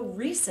so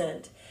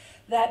recent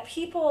that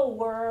people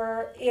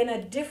were in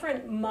a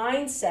different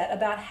mindset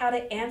about how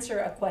to answer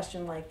a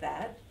question like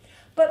that.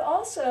 But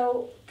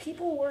also,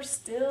 people were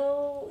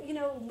still, you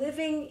know,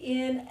 living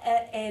in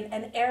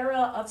an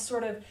era of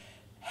sort of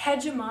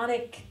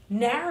hegemonic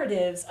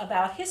narratives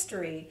about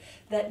history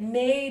that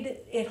made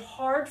it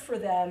hard for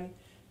them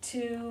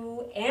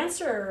to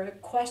answer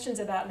questions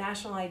about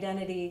national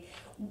identity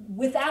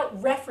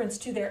without reference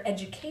to their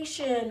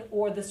education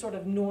or the sort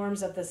of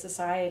norms of the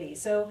society.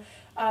 So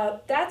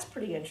that's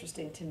pretty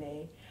interesting to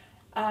me.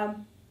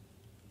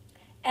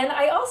 And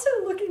I also,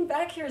 looking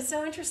back here, is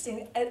so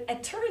interesting.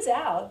 It turns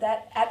out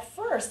that at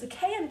first, the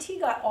KMT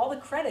got all the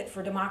credit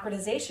for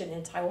democratization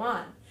in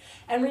Taiwan.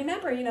 And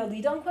remember, you know,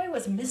 Li Denghui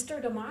was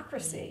Mr.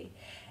 Democracy.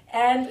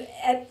 And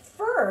at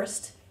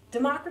first,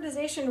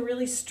 democratization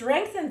really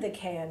strengthened the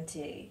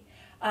KMT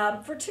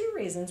for two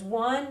reasons.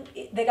 One,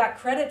 they got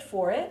credit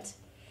for it,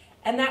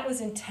 and that was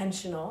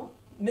intentional.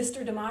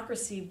 Mr.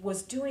 Democracy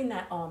was doing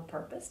that on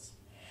purpose.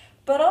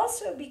 But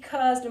also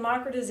because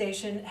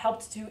democratization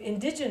helped to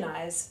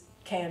indigenize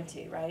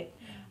KMT, right?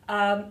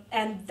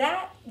 And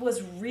that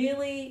was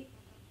really,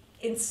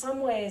 in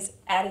some ways,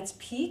 at its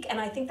peak. And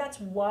I think that's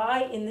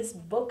why in this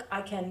book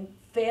I can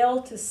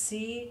fail to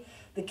see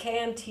the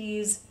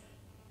KMT's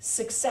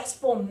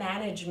successful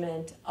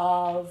management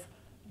of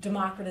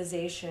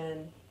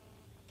democratization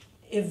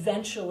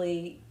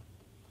eventually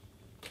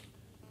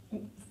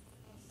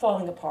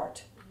falling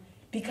apart.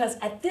 Because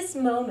at this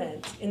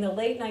moment, in the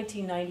late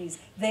 1990s,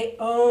 they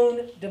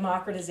own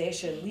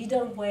democratization. Li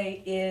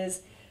Denghui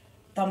is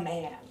the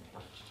man.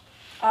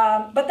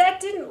 But that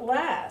didn't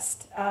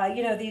last.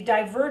 You know, the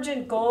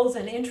divergent goals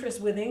and interests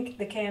within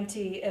the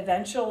KMT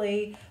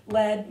eventually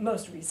led,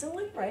 most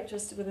recently, right,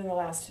 just within the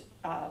last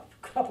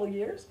couple of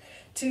years,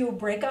 to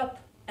breakup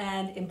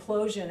and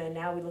implosion. And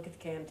now we look at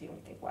the KMT and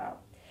we think, wow.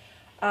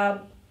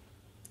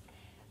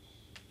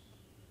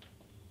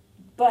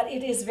 But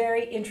it is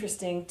very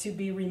interesting to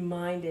be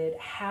reminded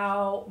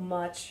how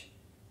much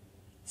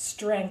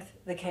strength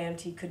the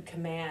KMT could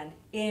command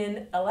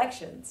in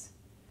elections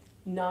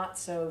not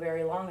so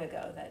very long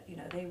ago. That, you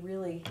know,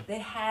 they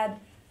had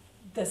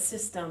the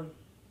system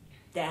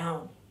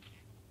down.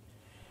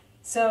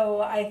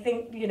 So I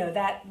think, you know,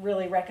 that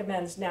really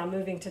recommends now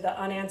moving to the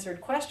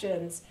unanswered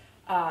questions.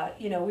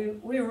 You know,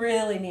 we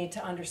really need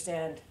to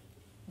understand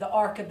the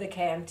arc of the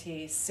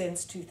KMT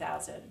since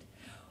 2000.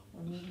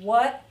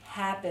 What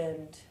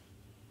happened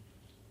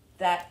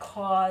that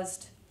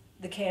caused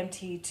the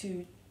KMT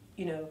to,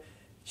 you know,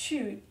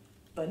 去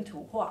本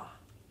土化,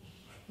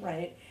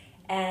 right?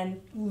 And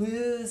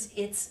lose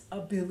its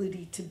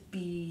ability to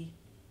be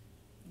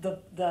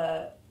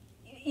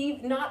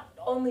not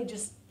only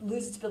just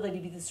lose its ability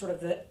to be the sort of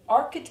the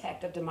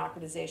architect of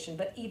democratization,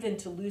 but even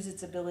to lose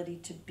its ability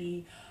to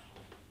be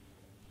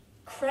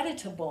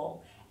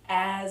creditable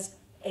as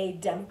a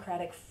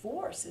democratic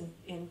force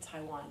in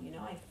Taiwan. You know,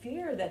 I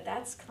fear that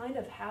that's kind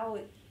of how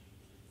it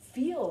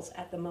feels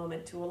at the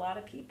moment to a lot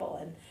of people,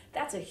 and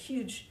that's a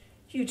huge,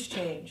 huge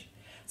change.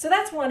 So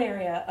that's one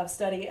area of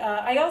study.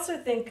 I also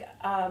think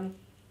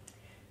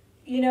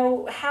you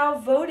know, how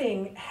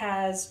voting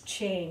has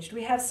changed.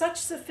 We have such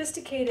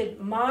sophisticated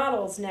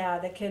models now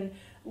that can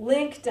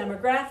link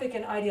demographic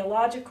and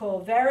ideological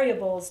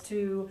variables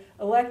to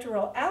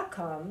electoral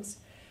outcomes,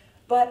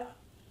 but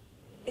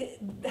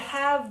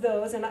have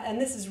those, and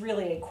this is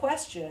really a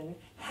question,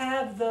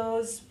 have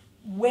those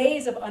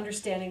ways of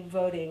understanding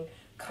voting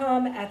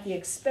come at the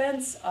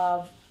expense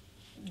of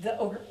the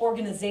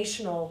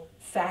organizational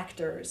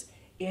factors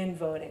in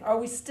voting? Are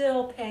we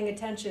still paying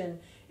attention,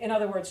 in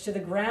other words, to the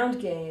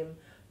ground game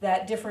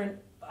that different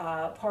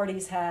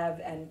parties have,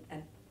 and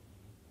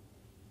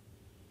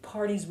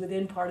parties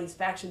within parties,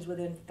 factions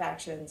within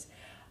factions?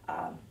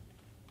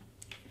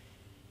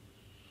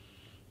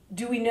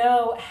 Do we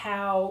know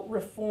how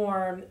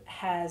reform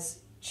has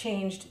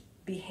changed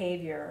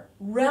behavior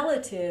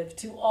relative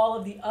to all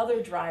of the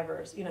other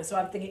drivers? You know, so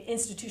I'm thinking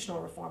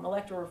institutional reform,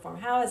 electoral reform.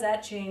 How has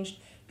that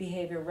changed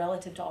behavior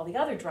relative to all the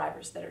other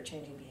drivers that are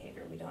changing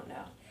behavior? We don't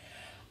know.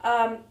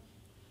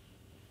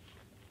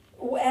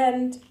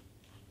 And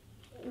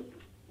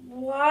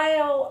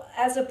while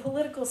as a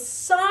political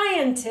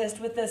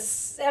scientist, with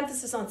this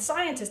emphasis on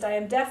scientist, I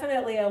am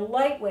definitely a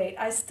lightweight,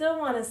 I still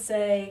want to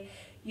say,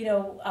 you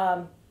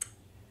know,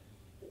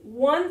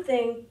 one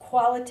thing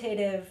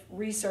qualitative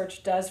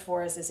research does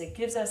for us is it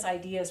gives us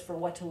ideas for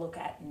what to look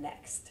at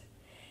next.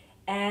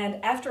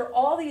 And after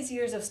all these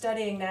years of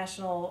studying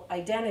national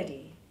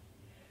identity,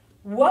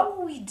 what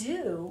will we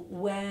do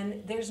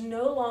when there's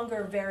no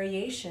longer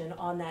variation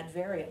on that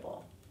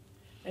variable?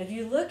 And if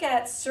you look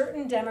at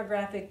certain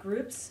demographic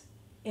groups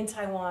in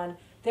Taiwan,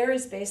 there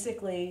is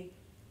basically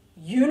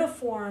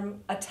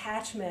uniform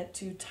attachment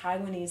to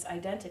Taiwanese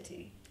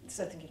identity.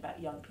 So thinking about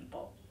young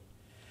people.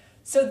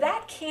 So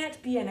that can't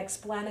be an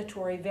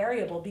explanatory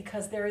variable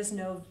because there's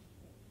not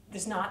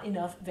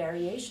enough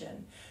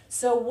variation.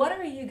 So what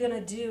are you going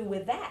to do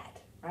with that,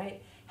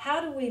 right?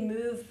 How do we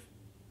move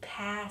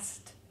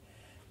past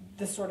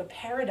the sort of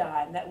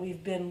paradigm that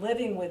we've been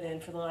living within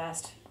for the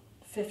last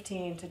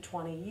 15 to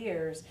 20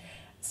 years?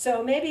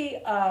 So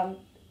maybe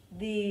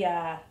maybe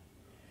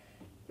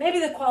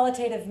the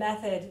qualitative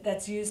method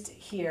that's used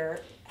here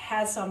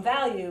has some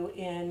value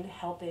in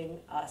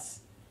helping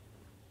us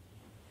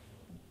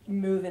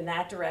move in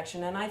that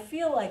direction. And I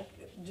feel like,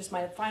 just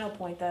my final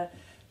point,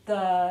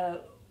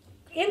 the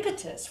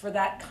impetus for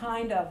that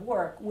kind of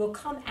work will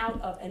come out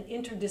of an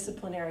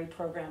interdisciplinary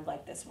program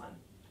like this one.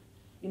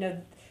 You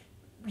know,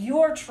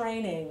 your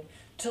training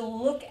to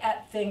look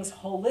at things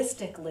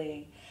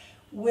holistically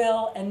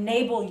will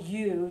enable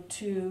you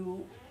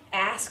to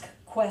ask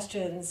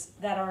questions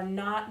that are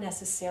not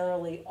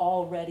necessarily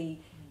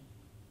already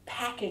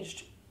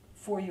packaged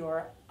for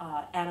your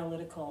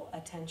analytical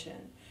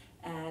attention.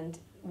 And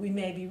we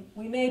may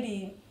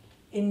be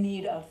in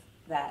need of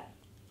that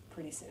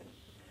pretty soon.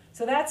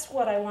 So that's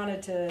what I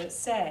wanted to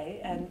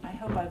say, and I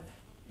hope I've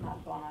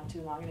not gone on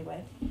too long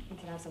anyway. We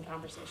can have some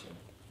conversation.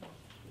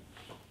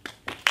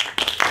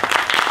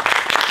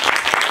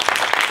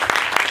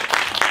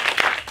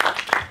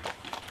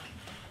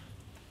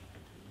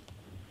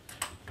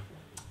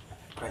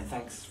 Great,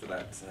 thanks for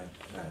that,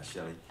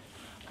 Shelley.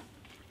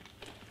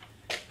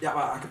 Yeah,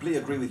 well, I completely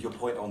agree with your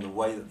point on the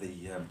way that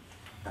the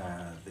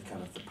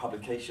kind of the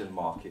publication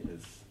market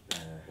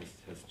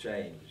has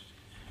changed.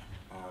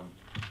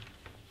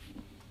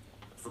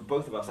 For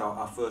both of us,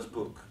 our first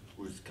book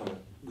was a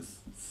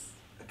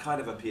kind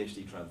of a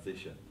PhD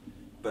transition,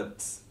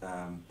 but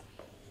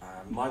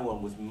my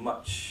one was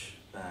much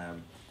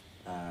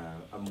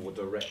a more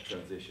direct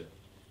transition.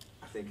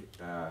 I think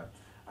I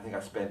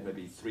spent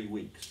maybe 3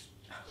 weeks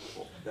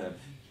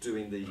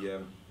doing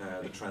the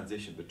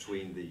transition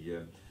between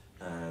the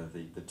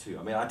two.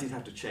 I mean, I did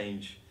have to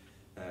change.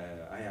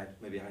 I had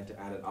to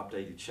add an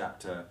updated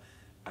chapter.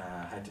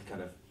 I had to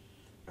kind of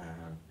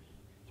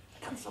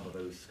cut some of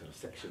those kind of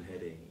section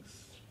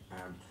headings.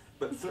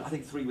 But I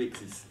think 3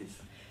 weeks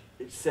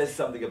it says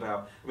something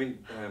about. I mean,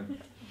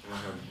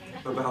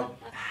 about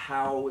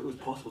how it was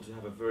possible to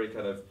have a very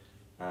kind of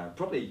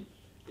probably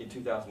in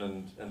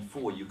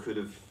 2004 you could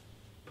have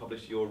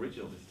published your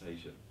original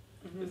dissertation.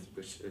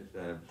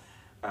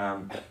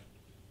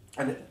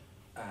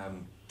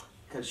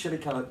 Shelley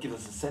kind of gives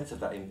us a sense of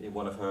that in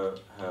one of her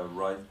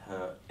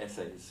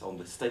essays on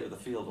the state of the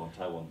field on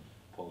Taiwan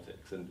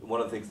politics. And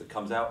one of the things that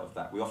comes out of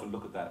that, we often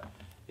look at that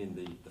in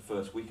the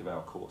first week of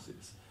our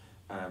courses,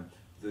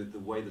 the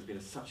way there's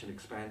been such an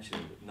expansion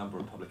in the number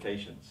of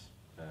publications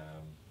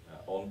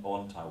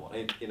on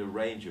Taiwan in a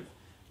range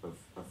of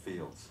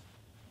fields.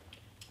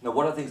 Now,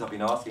 one of the things I've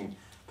been asking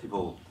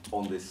people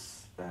on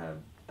this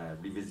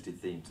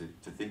revisited theme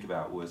to think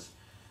about was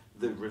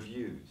the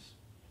reviews.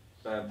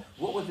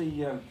 What were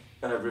the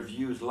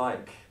reviews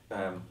like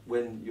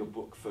when your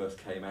book first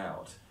came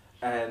out?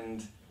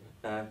 And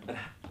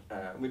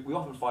we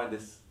often find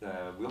this,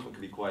 we often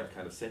can be quite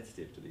kind of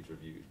sensitive to these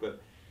reviews,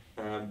 but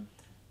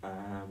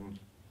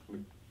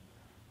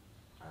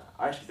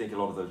I actually think a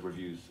lot of those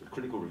reviews,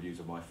 critical reviews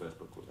of my first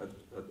book at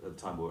the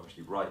time were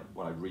actually right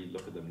when I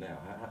re-look at them now.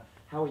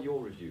 How are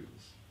your reviews?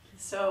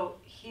 So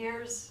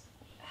here's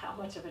how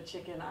much of a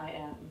chicken I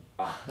am.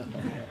 Ah.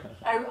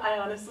 I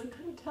honestly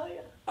couldn't tell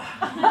you.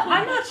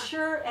 I'm not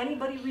sure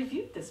anybody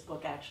reviewed this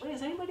book, actually.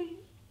 Has anybody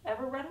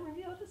ever read a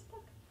review of this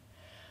book?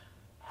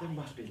 There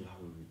must be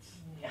loads.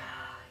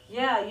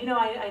 Yeah, you know,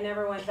 I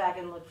never went back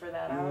and looked for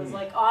that. I was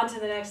like, on to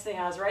the next thing.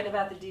 I was writing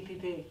about the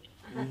DPP.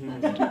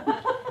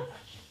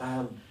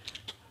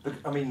 But,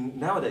 I mean,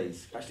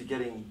 nowadays, actually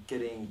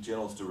getting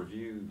journals to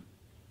review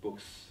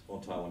books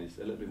on Taiwan is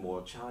a little bit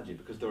more challenging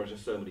because there are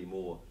just so many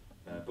more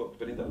books.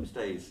 But in those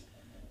days,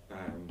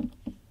 I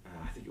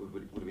think it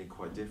would have been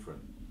quite different.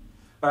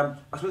 I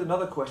suppose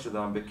another question that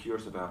I'm a bit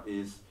curious about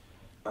is,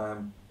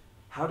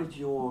 how did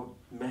your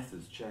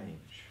methods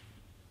change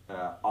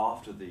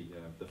after the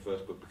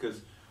first book?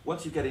 Because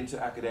once you get into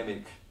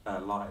academic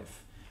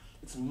life,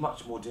 it's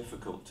much more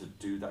difficult to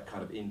do that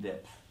kind of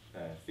in-depth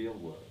field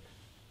work.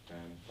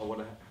 I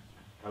wonder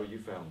how you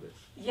found this.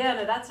 Yeah,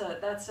 no,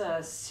 that's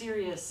a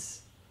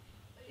serious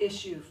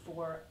issue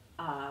for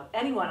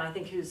anyone, I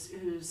think,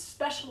 who's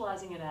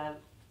specializing in a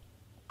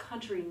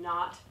country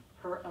not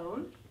her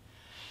own,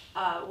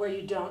 where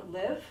you don't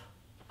live.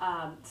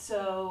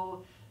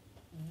 So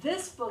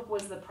this book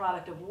was the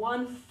product of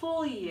 1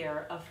 full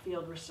year of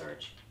field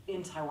research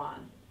in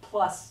Taiwan,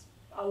 plus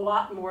a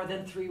lot more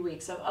than 3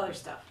 weeks of other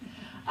stuff.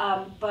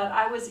 But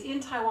I was in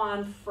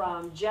Taiwan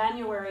from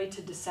January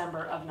to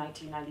December of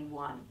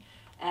 1991.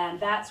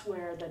 And that's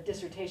where the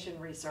dissertation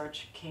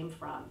research came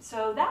from.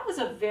 So that was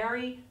a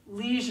very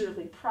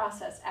leisurely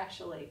process,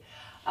 actually.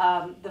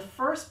 The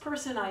first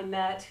person I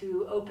met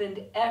who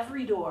opened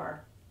every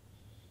door,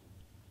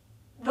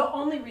 the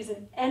only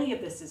reason any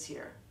of this is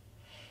here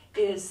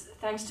is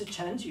thanks to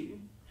Chengchi.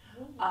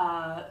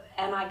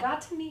 And I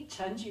got to meet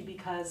Chengchi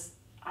because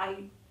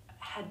I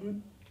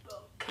had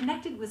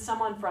connected with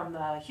someone from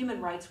the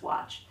Human Rights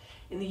Watch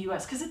in the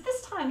US. Because at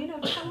this time, you know,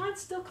 Taiwan's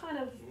still kind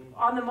of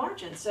on the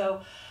margin.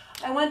 So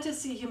I went to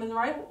see Human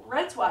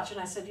Rights Watch and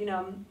I said, you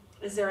know,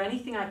 is there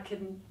anything I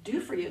can do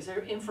for you? Is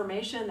there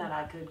information that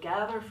I could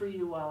gather for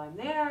you while I'm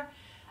there?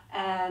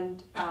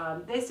 And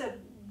they said,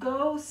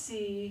 go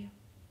see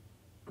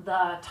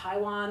the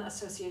Taiwan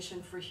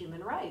Association for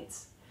Human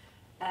Rights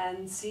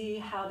and see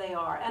how they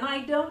are. And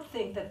I don't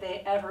think that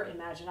they ever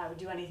imagined I would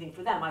do anything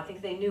for them. I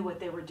think they knew what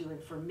they were doing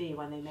for me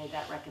when they made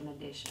that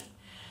recommendation.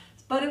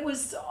 But it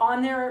was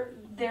on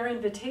their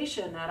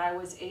invitation that I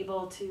was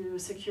able to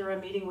secure a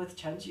meeting with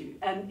Chengchi.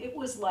 And it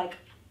was like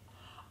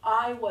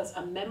I was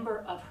a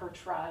member of her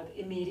tribe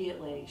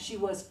immediately. She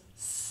was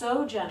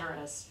so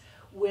generous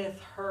with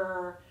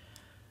her,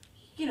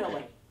 you know,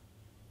 like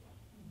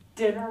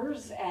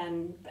dinners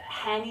and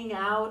hanging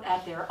out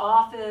at their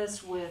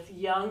office with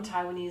young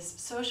Taiwanese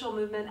social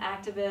movement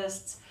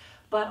activists.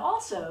 But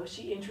also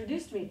she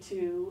introduced me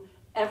to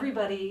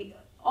everybody,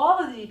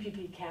 all of the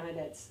DPP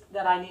candidates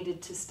that I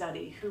needed to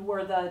study, who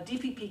were the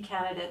DPP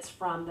candidates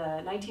from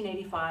the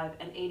 1985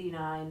 and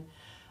 89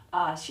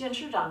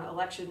 Xian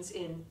elections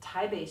in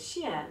Taipei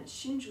Xian,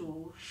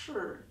 Hsinchu Shi,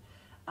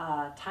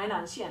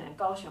 Tainan Xian, and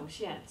Kaohsiung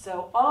Xian.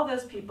 So all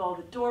those people,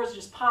 the doors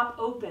just pop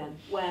open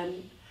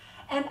when,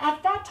 and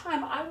at that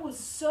time I was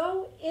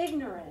so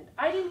ignorant.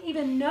 I didn't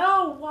even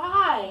know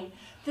why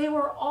they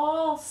were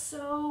all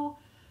so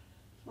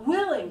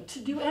willing to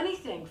do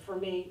anything for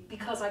me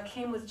because I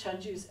came with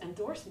Chengchi's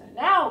endorsement.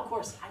 Now, of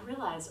course, I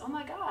realize, oh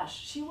my gosh,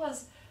 she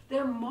was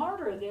their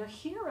martyr, their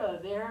hero,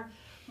 their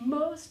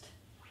most,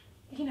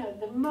 you know,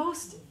 the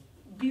most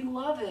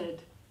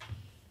beloved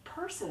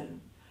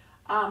person.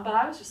 But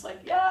I was just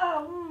like,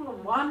 yeah,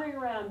 wandering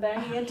around,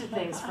 banging into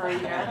things for a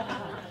year.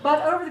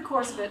 But over the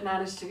course of it,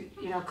 managed to,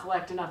 you know,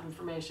 collect enough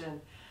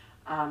information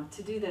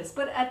to do this.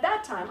 But at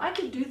that time, I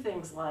could do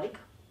things like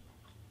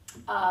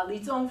Li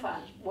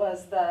Zongfan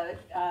was the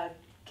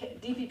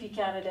DPP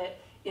candidate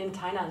in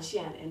Tainan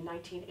Xian in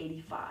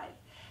 1985.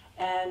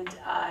 And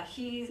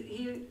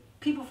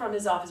people from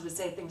his office would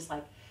say things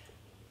like,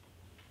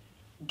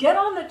 get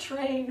on the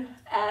train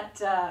at,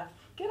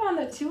 get on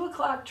the 2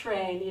 o'clock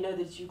train, you know,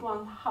 the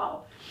Juguang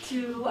Hao,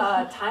 to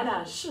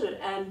Tainan Shi,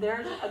 and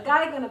there's a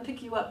guy going to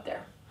pick you up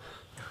there.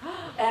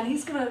 And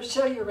he's going to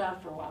show you around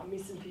for a while,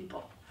 meet some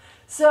people.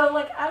 So,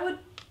 like, I would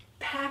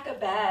pack a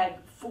bag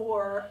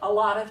for a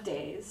lot of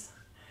days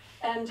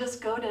and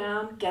just go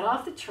down, get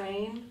off the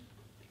train.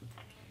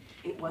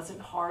 It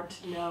wasn't hard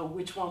to know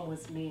which one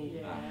was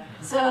me. Yeah.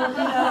 So, you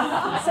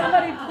know,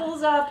 somebody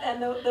pulls up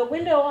and the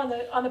window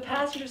on the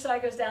passenger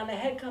side goes down, the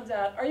head comes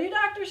out, are you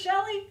Dr.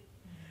 Shelley?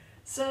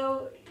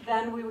 So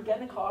then we would get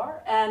in a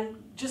car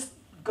and just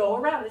go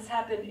around. This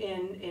happened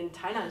in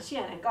Tainan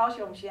Xian and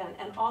Kaohsiung Xian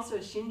and also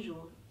Hsinchu.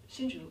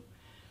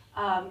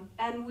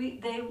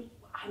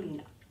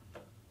 And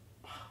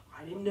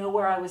I didn't know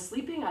where I was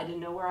sleeping. I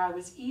didn't know where I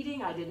was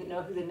eating. I didn't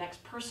know who the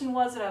next person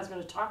was that I was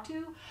going to talk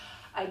to.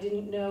 I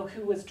didn't know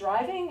who was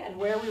driving and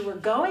where we were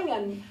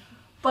going.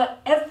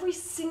 But every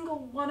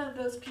single one of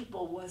those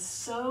people was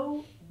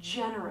so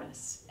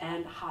generous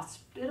and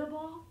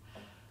hospitable.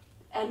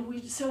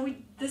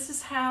 this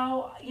is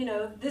how,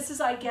 this is,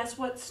 I guess,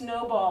 what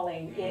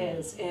snowballing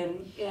is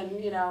in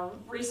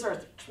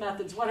research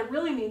methods. What it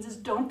really means is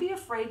don't be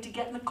afraid to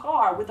get in the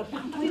car with a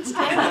complete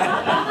stranger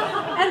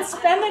and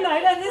spend the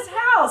night at his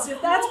house.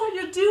 If that's what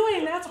you're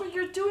doing, that's what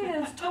you're doing,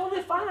 and it's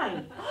totally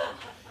fine.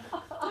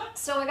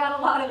 So I got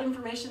a lot of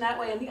information that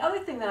way. And the other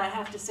thing that I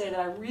have to say that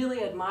I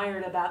really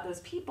admired about those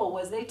people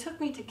was they took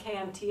me to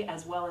KMT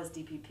as well as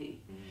DPP.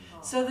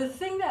 So the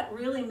thing that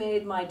really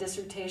made my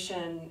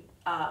dissertation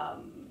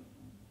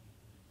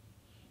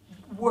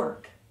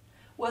work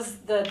was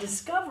the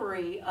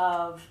discovery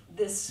of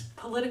this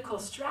political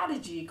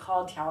strategy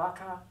called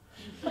Tiawaka.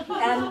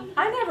 And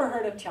I never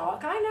heard of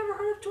Tiawaka, I never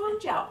heard of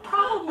Zhuangjiao.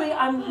 Probably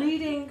I'm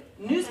reading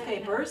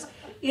newspapers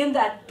in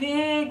that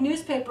big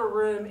newspaper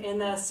room in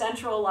the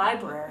central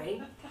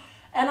library,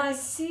 and I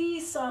see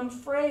some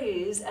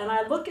phrase, and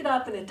I look it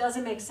up, and it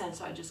doesn't make sense,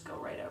 so I just go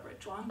right over it.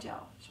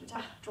 Zhuangjiao.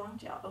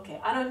 Okay,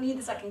 I don't need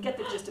this, I can get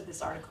the gist of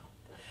this article.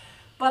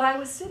 But I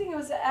was sitting,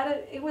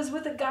 it was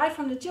with a guy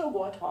from the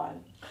Jiaoguotuan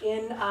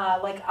in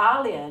like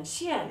Alian,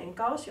 Xian, in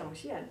Kaohsiung,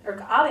 Xian, or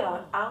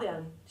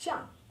Alian,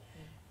 Xiang.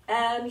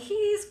 And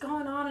he's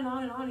going on and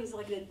on and on. He's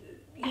like,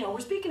 we're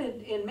speaking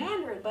in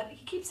Mandarin, but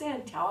he keeps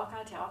saying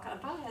Tiawaka, Tiawaka. And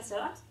finally I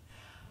said,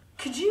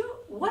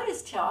 what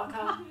is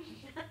Tiawaka?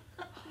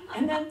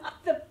 And then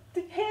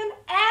him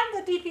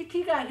and the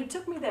DPP guy who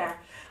took me there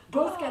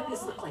both get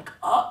this look like,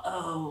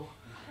 uh-oh.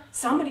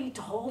 Somebody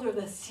told her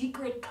the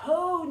secret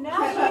code. Now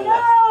she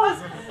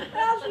knows.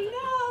 Now she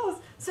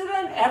knows. So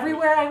then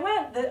everywhere I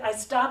went, I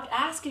stopped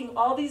asking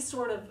all these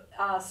sort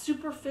of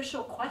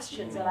superficial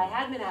questions that I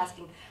had been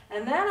asking.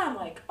 And then I'm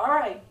like, all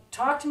right,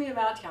 talk to me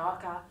about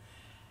Tiawaka.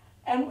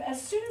 And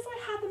as soon as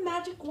I had the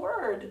magic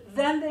word,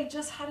 then they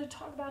just had to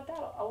talk about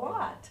that a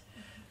lot.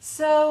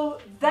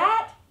 So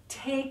that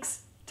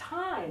takes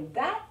time.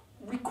 That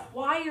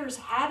requires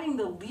having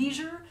the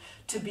leisure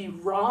to be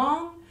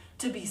wrong,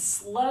 to be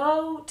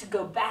slow, to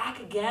go back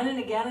again and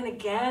again and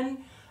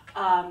again.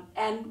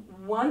 And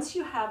once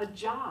you have a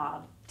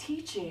job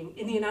teaching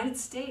in the United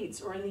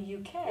States or in the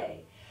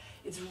UK,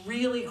 it's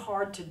really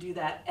hard to do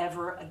that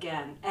ever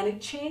again. And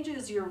it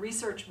changes your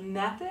research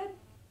method,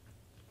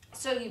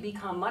 so you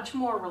become much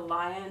more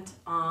reliant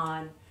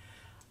on,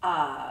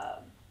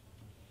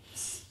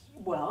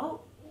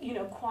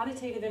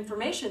 quantitative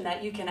information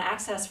that you can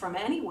access from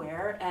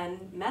anywhere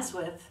and mess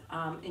with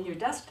in your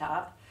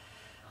desktop.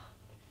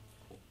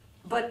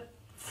 But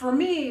for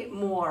me,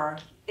 more,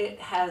 it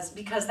has,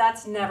 because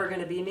that's never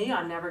going to be me.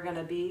 I'm never going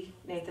to be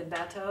Nathan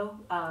Bateau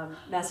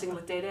messing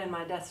with data in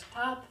my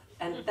desktop.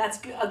 And that's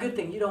a good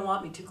thing. You don't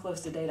want me too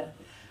close to data.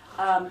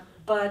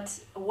 But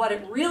what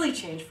it really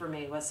changed for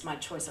me was my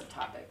choice of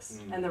topics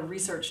and the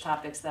research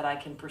topics that I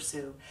can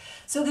pursue.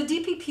 So the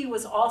DPP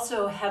was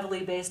also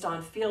heavily based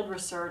on field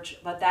research,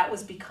 but that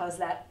was because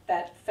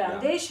that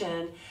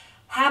foundation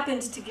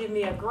happened to give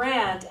me a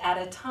grant at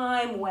a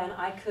time when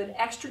I could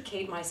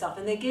extricate myself.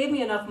 And they gave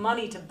me enough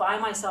money to buy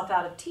myself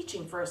out of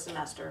teaching for a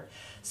semester.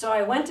 So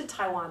I went to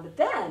Taiwan, but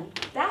then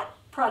that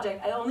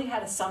project, I only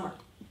had a summer.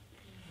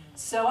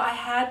 So I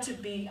had to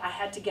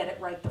get it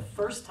right the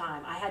first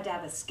time. I had to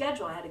have a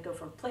schedule. I had to go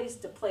from place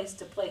to place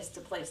to place to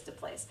place to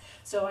place.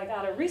 So I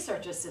got a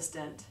research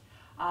assistant,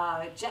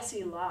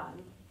 Jesse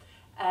Lan,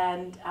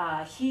 and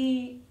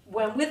he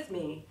went with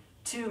me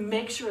to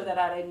make sure that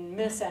I didn't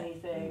miss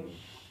anything.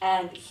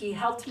 And he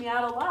helped me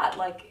out a lot.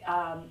 Like,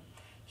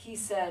 he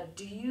said,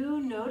 do you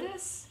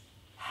notice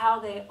how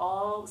they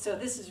all, so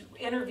this is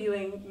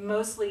interviewing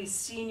mostly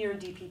senior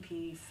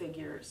DPP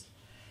figures.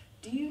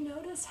 Do you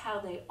notice how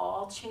they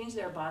all change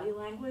their body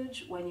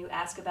language when you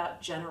ask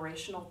about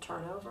generational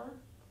turnover?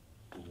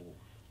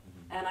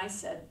 And I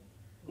said,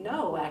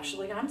 no,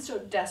 actually, I'm so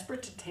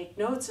desperate to take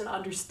notes and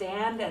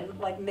understand and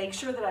like make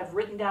sure that I've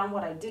written down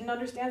what I didn't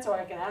understand so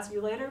I can ask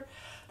you later,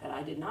 that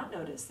I did not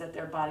notice that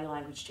their body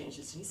language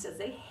changes. And he says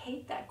they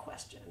hate that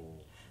question.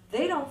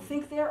 They don't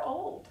think they're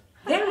old.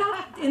 They're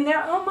not, in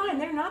their own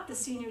mind, they're not the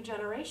senior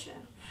generation.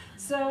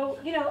 So,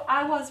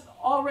 I was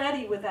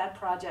already with that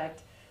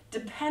project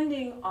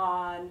depending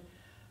on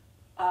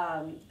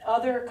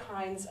other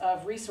kinds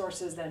of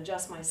resources than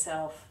just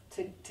myself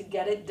to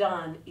get it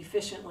done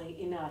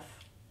efficiently enough.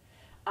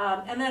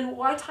 And then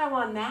why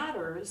Taiwan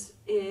Matters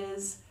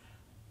is,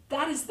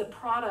 that is the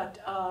product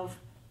of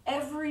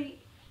every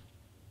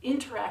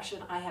interaction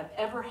I have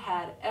ever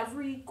had,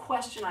 every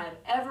question I have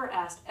ever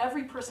asked,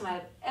 every person I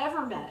have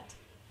ever met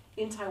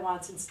in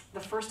Taiwan since the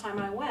first time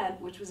I went,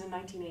 which was in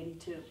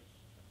 1982.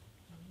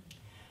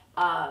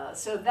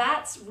 So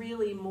that's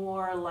really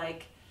more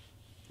like,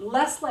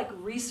 less like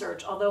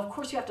research, although of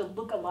course you have to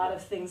look a lot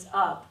of things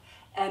up,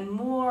 and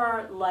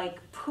more like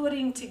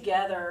putting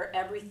together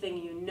everything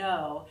you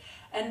know.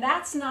 And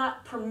that's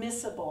not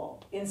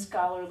permissible in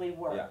scholarly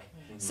work.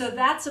 Yeah. So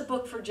that's a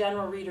book for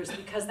general readers,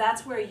 because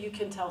that's where you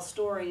can tell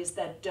stories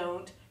that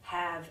don't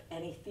have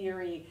any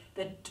theory,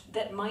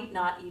 that might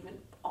not even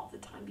all the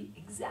time be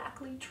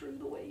exactly true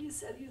the way you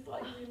said you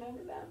thought you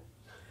remember them.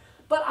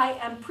 But I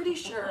am pretty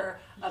sure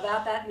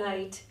about that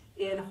night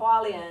in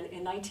Hualien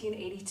in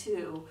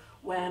 1982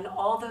 when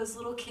all those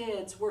little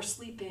kids were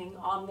sleeping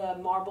on the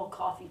marble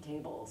coffee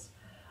tables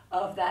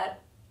of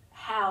that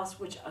house,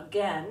 which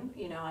again,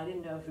 you know, I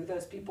didn't know who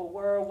those people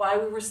were, why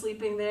we were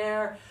sleeping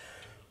there,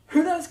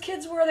 who those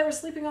kids were that were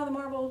sleeping on the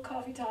marble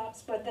coffee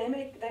tops, but they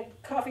make the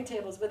coffee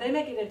tables, but they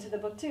make it into the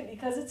book too,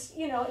 because it's,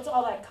 you know, it's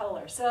all that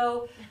color.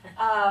 So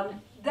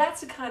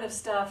that's the kind of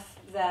stuff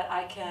that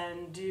I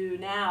can do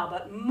now,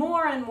 but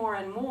more and more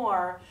and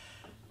more,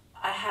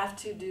 I have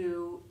to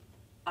do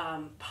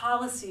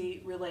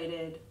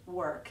policy-related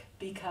work,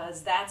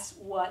 because that's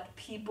what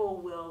people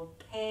will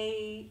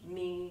pay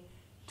me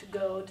to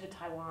go to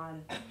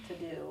Taiwan to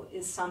do,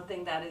 is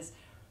something that is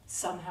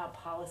somehow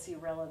policy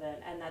relevant,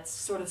 and that's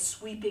sort of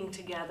sweeping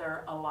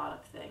together a lot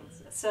of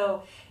things.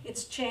 So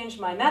it's changed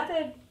my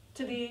method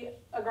to be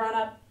a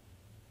grown-up,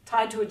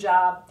 tied to a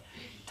job.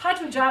 Tied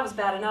to a job is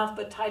bad enough,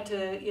 but tied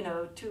to, you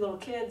know, 2 little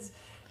kids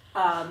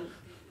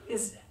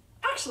is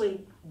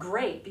actually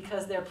great,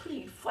 because they're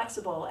pretty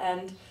flexible,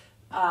 and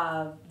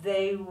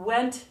they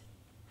went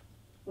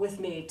with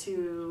me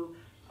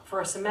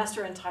for a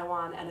semester in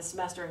Taiwan and a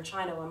semester in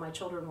China when my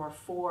children were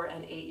 4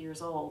 and 8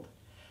 years old.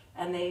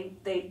 And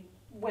they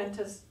went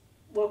to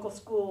local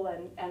school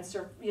and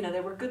you know, they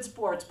were good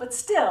sports, but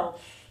still,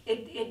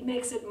 it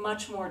makes it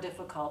much more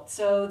difficult.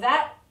 So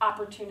that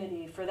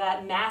opportunity for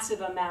that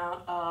massive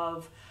amount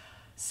of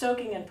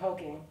soaking and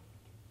poking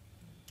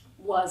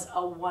was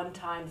a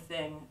one-time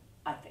thing,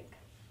 I think.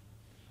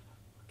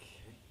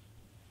 Okay.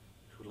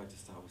 Who would like to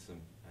start with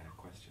some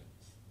questions?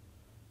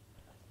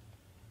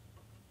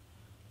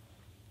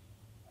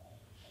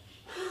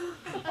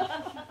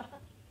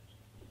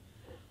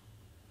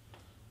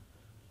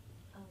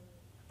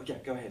 Yeah,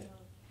 go ahead.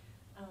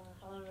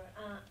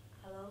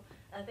 Hello.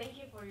 Thank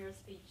you for your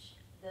speech.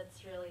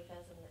 That's really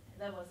fascinating.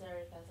 That was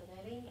very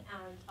fascinating.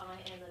 And I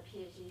am a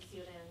PhD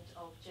student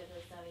of gender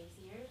studies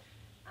here.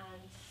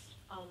 And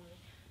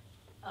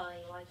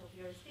in light of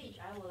your speech,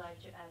 I would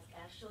like to ask,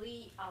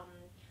 actually,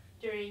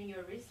 during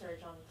your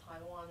research on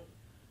Taiwan,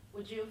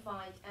 would you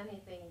find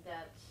anything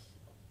that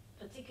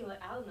particular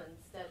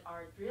elements that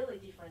are really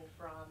different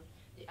from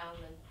the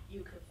element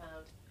you could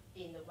find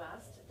in the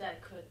West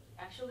that could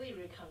actually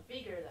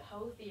reconfigure the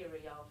whole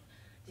theory of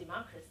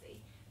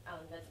democracy?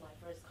 That's my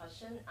first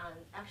question. And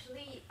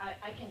actually,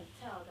 I can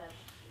tell that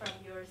from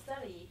your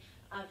study,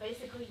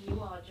 basically you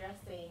are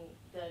addressing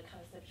the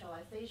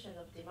conceptualization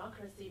of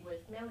democracy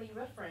with mainly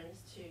reference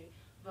to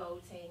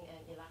voting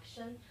and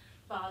election.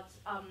 But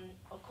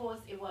of course,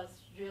 it was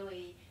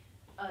really,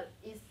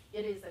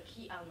 it is a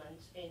key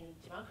element in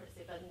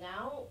democracy. But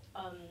now,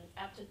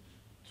 after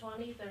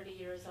 20, 30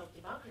 years of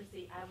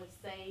democracy, I would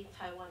say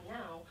Taiwan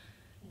now,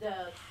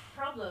 the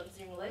problems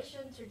in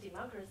relation to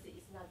democracy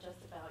is not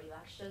just about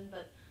election,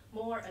 but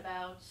more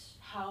about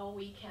how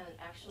we can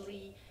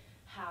actually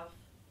have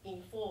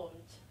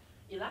informed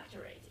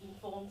electorate,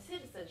 informed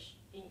citizens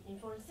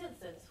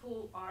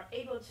who are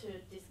able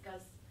to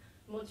discuss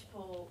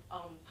multiple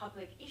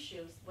public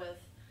issues with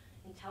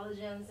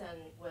intelligence and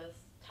with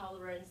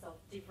tolerance of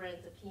different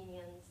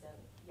opinions. And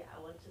yeah, I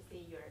want to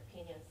see your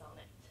opinions on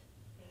it.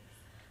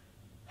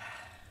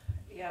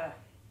 Yeah.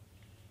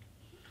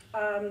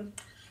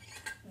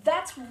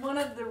 That's one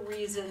of the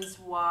reasons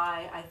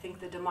why I think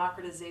the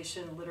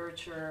democratization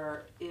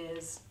literature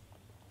is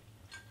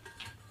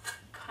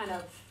kind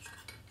of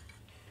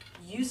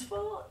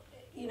useful,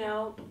 you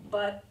know,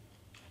 but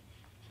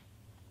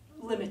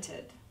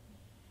limited,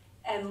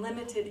 and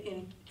limited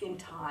in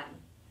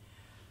time.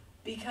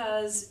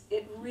 Because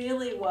it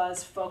really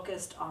was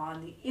focused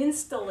on the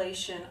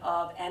installation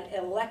of an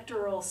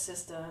electoral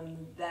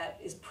system that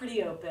is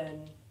pretty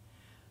open,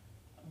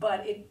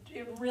 but it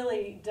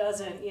really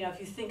doesn't, you know, if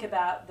you think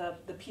about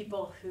the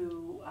people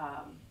who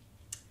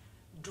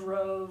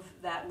drove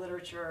that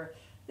literature,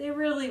 they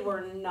really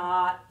were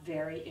not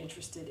very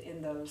interested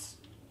in those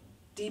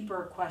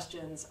deeper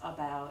questions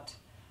about,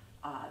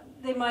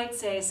 they might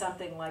say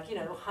something like, you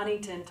know,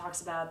 Huntington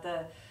talks about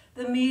the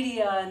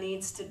media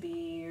needs to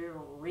be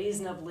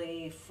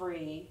reasonably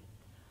free,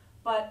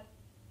 but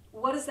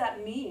what does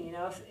that mean? You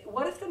know,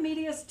 what if the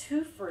media is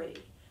too free?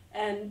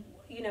 And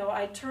you know,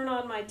 I turn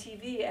on my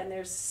TV and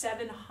there's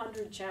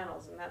 700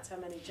 channels, and that's how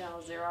many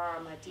channels there are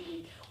on my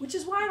TV, which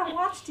is why I don't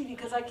watch TV,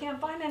 because I can't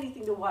find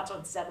anything to watch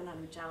on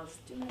 700 channels.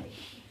 Too many.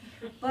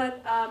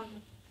 But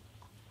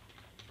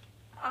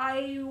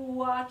I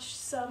watch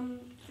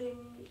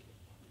something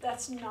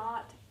that's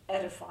not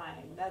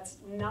edifying, that's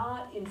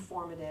not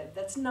informative,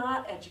 that's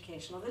not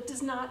educational, that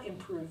does not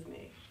improve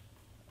me.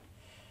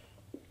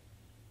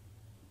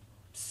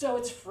 So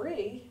it's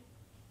free,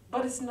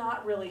 but it's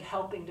not really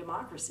helping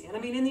democracy. And I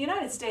mean, in the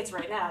United States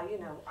right now, you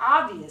know,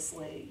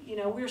 obviously, you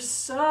know, we're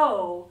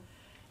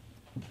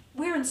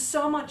in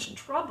so much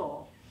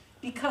trouble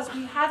because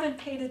we haven't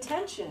paid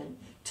attention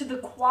to the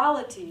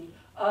quality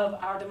of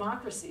our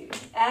democracy.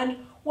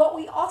 And what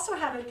we also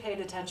haven't paid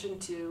attention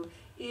to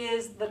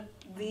is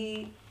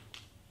the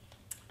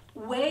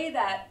way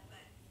that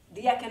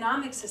the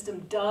economic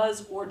system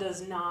does or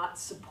does not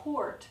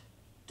support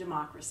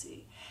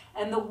democracy,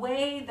 and the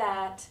way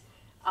that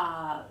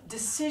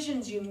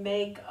decisions you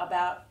make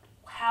about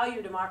how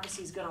your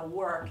democracy is going to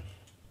work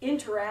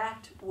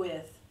interact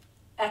with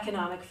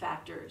economic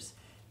factors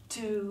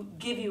to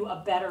give you a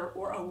better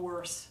or a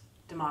worse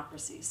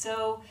democracy.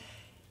 So,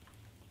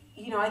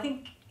 I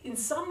think in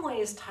some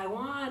ways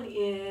Taiwan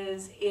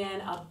is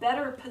in a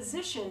better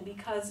position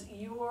because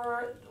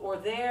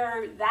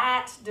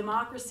that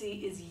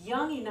democracy is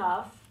young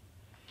enough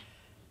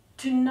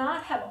to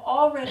not have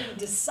already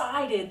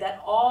decided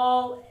that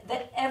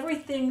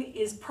everything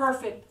is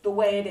perfect the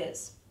way it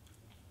is.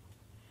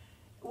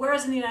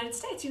 Whereas in the United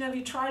States,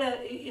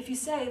 if you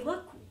say,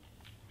 look,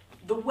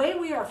 the way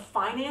we are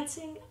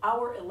financing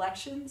our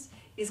elections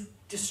is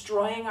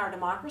destroying our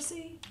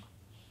democracy,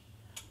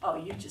 oh,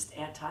 you're just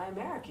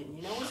anti-American.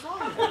 You know what's wrong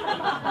with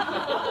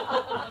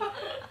you.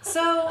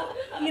 So,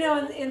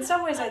 in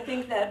some ways I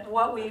think that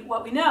what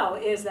we know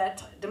is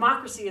that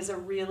democracy is a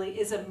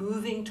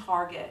moving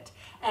target.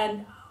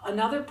 And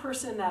another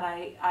person that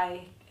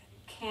I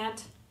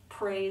can't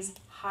praise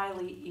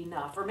highly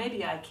enough, or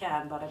maybe I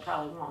can, but I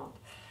probably won't,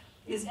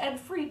 is Ed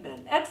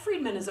Friedman. Ed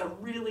Friedman is a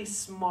really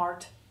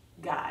smart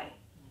guy.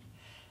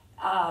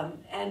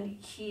 And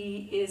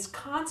he is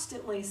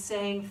constantly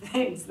saying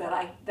things that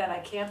I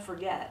can't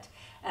forget.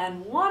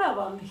 And one of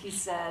them he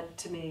said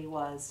to me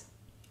was,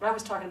 I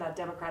was talking about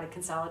democratic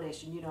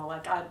consolidation,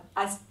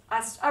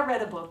 I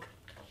read a book,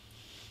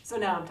 so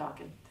now I'm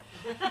talking.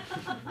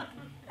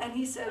 And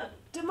he said,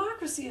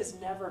 democracy is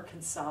never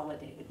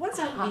consolidated. What does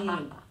that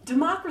mean?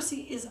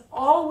 Democracy is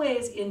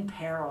always in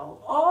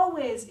peril,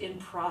 always in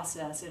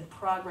process, in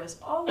progress,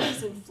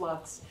 always in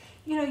flux.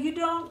 You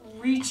don't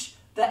reach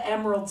the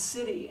Emerald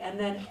City and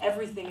then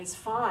everything is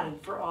fine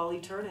for all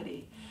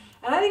eternity.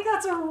 And I think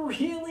that's a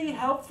really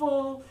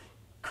helpful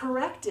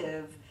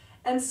corrective.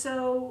 And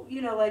so,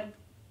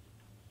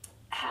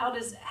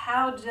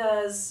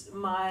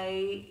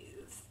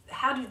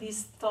 how do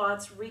these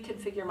thoughts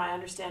reconfigure my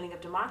understanding of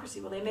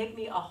democracy? Well, they make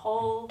me a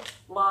whole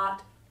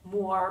lot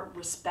more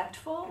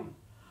respectful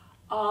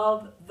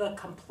of the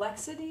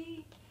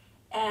complexity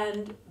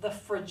and the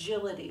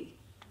fragility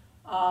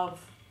of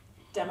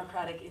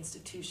democratic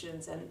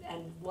institutions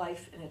and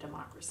life in a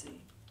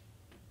democracy.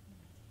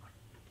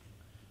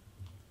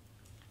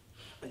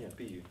 Yeah,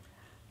 you.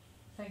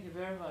 Thank you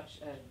very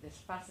much. It's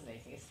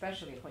fascinating,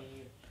 especially when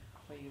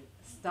you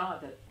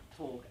start the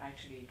talk,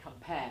 actually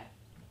compare.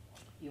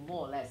 You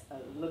more or less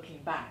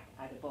looking back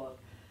at the book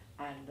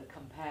and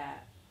compare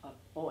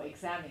or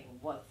examine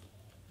what's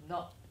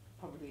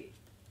probably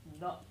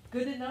not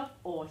good enough,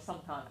 or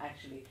sometimes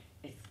actually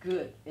it's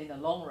good in the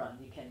long run.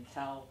 You can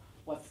tell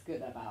what's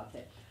good about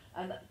it.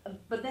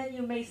 But then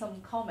you made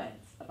some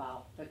comments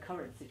about the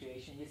current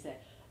situation. You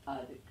said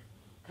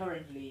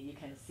currently you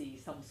can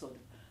see some sort of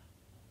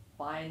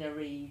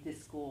binary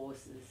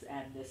discourses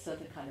and a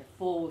certain kind of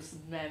false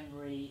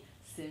memory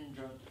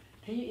syndrome.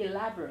 Can you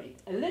elaborate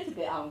a little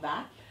bit on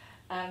that,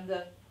 and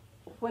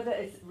whether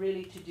it's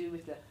really to do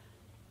with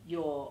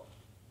your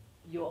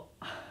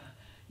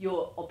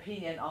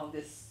opinion on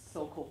this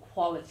so-called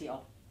quality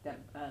of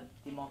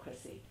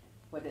democracy,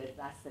 whether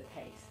that's the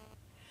case?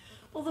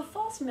 Well, the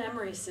false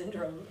memory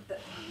syndrome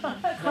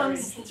that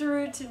comes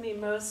through to me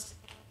most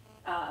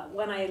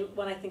when I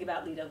think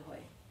about Li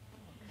Denghui,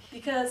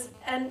 because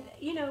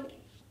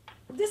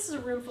this is a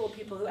room full of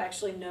people who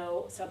actually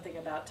know something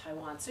about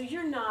Taiwan. So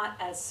you're not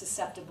as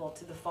susceptible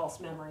to the false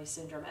memory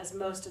syndrome as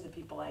most of the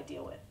people I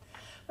deal with.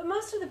 But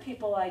most of the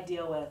people I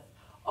deal with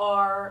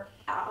are,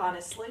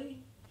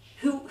 honestly,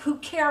 who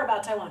care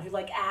about Taiwan, who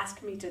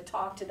ask me to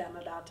talk to them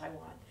about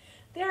Taiwan.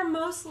 They're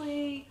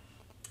mostly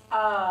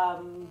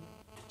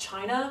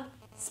China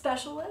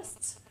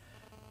specialists,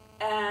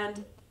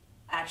 and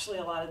actually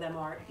a lot of them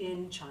are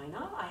in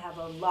China. I have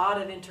a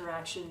lot of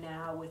interaction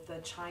now with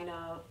the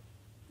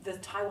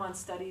Taiwan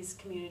studies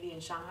community in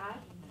Shanghai,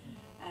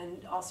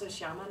 and also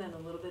Xiamen and a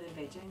little bit in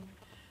Beijing,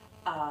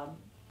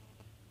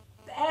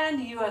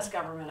 and US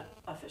government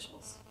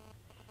officials.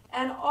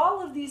 And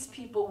all of these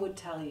people would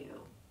tell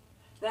you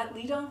that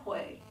Li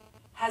Denghui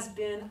has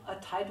been a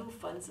Taidu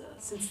Funza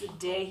since the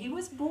day he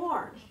was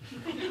born,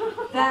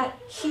 that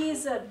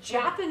he's a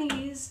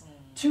Japanese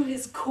to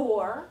his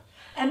core,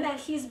 and that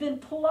he's been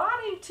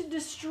plotting to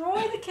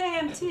destroy the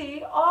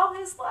KMT all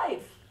his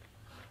life.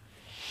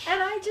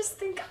 And I just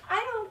think, I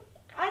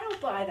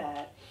don't buy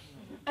that.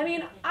 I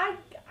mean, I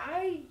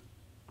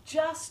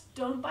just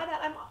don't buy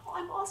that.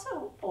 I'm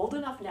also old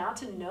enough now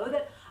to know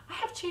that I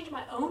have changed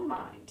my own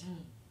mind.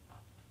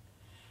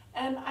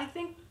 And I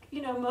think,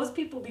 most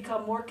people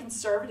become more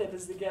conservative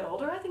as they get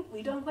older. I think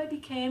Li Denghui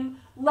became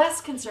less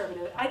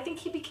conservative. I think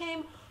he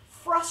became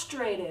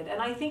frustrated,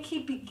 and I think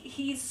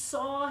he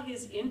saw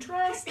his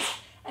interests,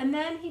 and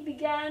then he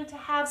began to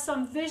have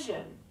some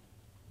vision.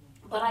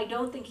 But I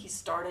don't think he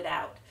started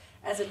out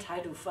as a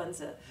Taidu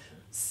Funza,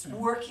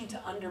 working to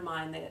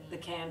undermine the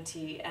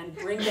KMT and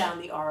bring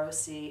down the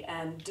ROC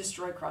and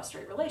destroy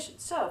cross-strait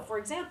relations. So, for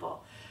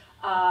example,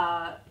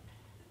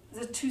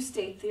 the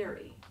two-state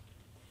theory.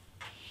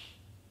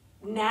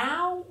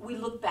 Now we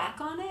look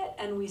back on it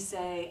and we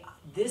say,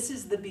 this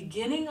is the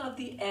beginning of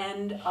the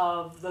end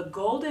of the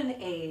golden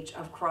age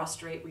of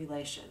cross-strait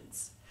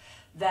relations.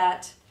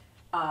 that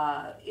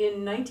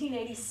in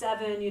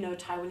 1987, you know,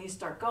 Taiwanese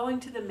start going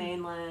to the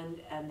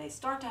mainland and they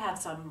start to have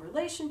some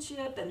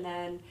relationship, and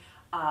then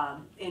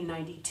in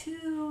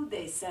 92,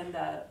 they send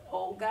the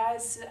old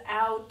guys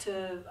out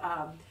to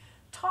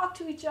talk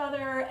to each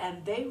other,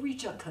 and they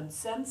reach a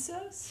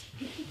consensus.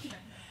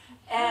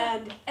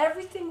 And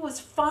everything was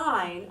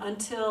fine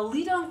until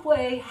Li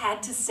Donghui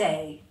had to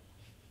say,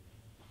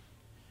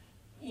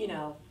 you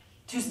know,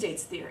 two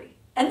states theory.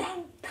 And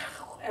then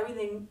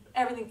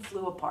everything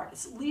flew apart.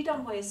 It's Li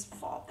Donghui's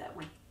fault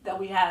that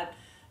we had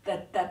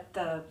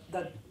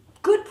the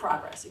good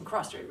progress in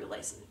cross-strait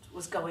relations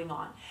was going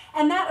on.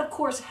 And that, of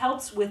course,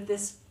 helps with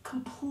this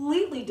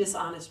completely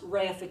dishonest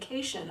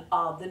reification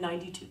of the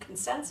 92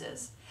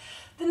 consensus.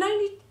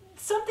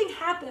 Something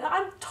happened.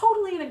 I'm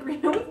totally in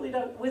agreement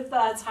with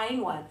Tsai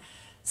Ing-wen.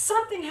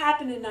 Something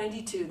happened in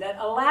 92 that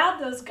allowed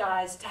those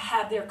guys to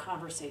have their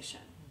conversation.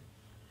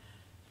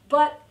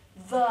 But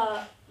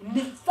the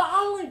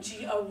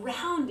mythology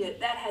around it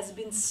that has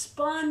been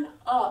spun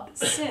up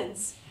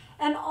since,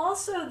 and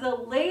also the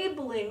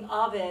labeling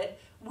of it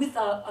with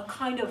a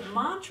kind of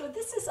mantra,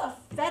 this is a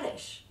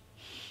fetish.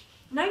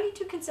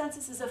 92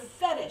 consensus is a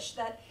fetish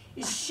that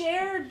is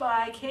shared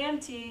by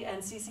KMT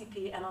and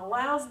CCP and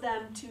allows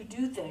them to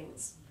do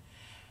things.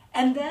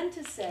 And then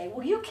to say,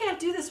 well, you can't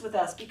do this with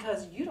us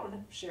because you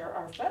don't share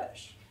our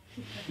fetish.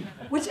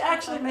 Which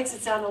actually makes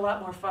it sound a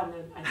lot more fun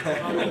than I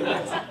think it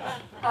is.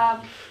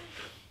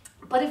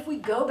 But if we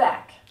go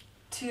back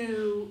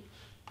to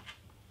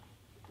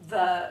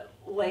the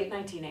late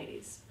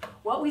 1980s,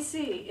 what we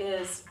see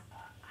is,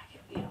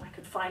 I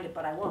could find it,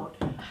 but I won't.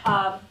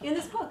 In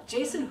this book,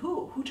 Jason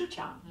Hu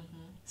Zhiqiang,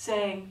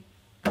 saying,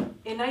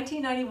 in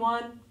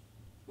 1991,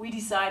 we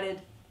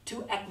decided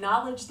to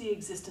acknowledge the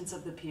existence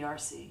of the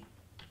PRC,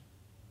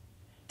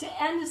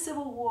 to end the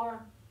Civil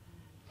War,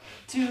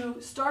 to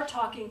start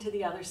talking to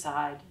the other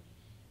side,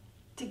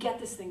 to get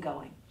this thing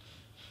going.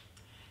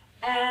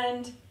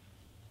 And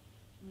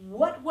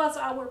what was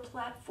our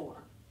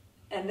platform?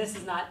 And this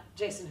is not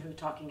Jason Hu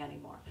talking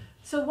anymore.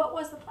 So what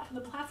was the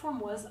platform? The platform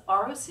was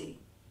ROC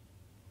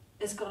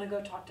is going to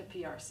go talk to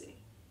PRC.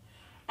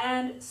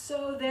 And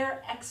so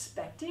they're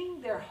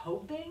expecting, they're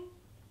hoping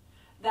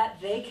that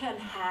they can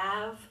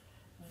have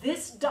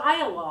this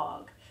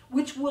dialogue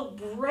which will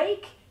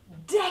break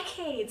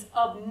decades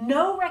of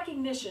no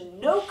recognition,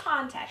 no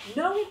contact,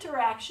 no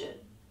interaction,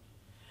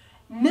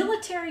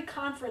 military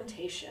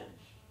confrontation,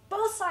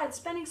 both sides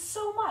spending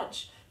so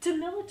much to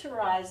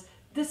militarize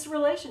this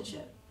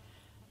relationship,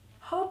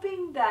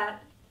 hoping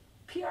that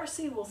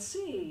PRC will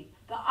see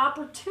the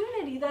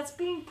opportunity that's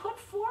being put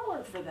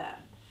forward for them.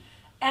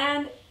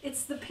 And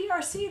it's the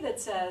PRC that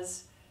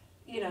says,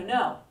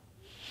 no.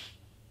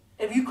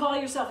 If you call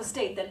yourself a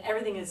state, then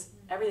everything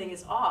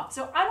is off.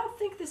 So I don't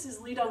think this is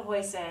Li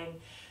Donghui saying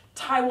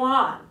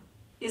Taiwan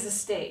is a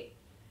state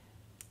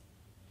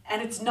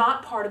and it's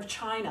not part of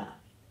China.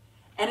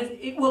 And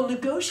it will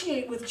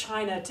negotiate with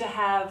China to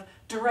have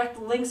direct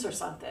links or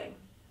something.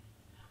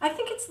 I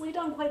think it's Li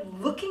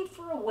Donghui looking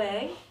for a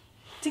way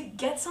to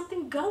get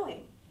something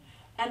going.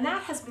 And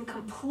that has been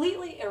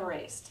completely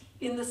erased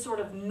in the sort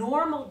of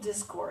normal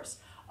discourse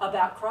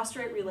about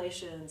cross-strait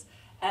relations.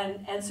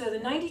 And so the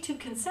 92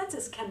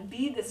 consensus can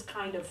be this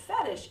kind of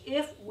fetish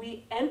if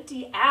we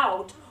empty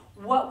out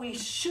what we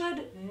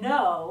should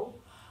know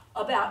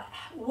about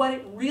what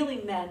it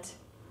really meant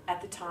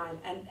at the time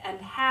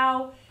and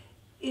how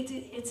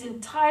it's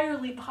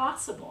entirely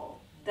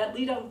possible that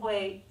Li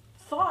Donghui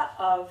thought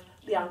of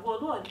Liang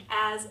Guolun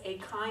as a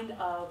kind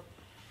of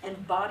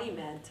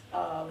embodiment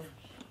of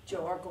Jiu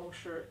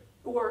Gongshi,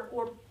 or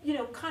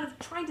kind of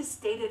trying to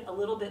state it a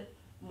little bit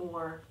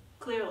more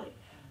clearly.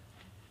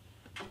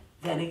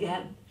 Then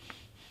again,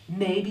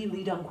 maybe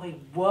Li Donghui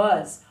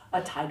was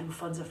a Taidu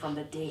Funza from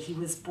the day he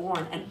was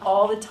born, and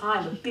all the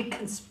time a big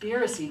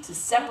conspiracy to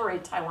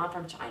separate Taiwan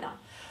from China.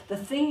 The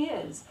thing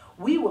is,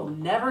 we will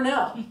never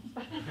know,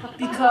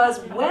 because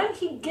when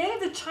he gave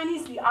the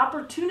Chinese the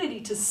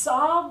opportunity to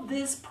solve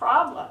this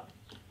problem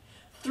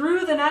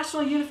through the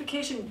National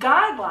Unification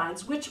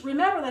Guidelines, which,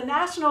 remember, the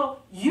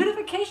National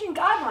Unification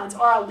Guidelines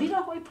are a Li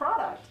Donghui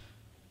product,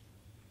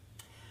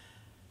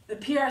 the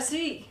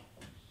PRC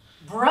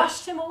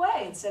brushed him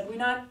away and said,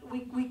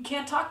 we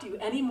can't talk to you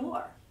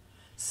anymore.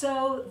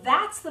 So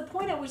that's the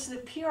point at which the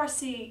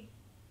PRC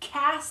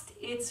cast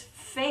its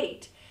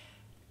fate.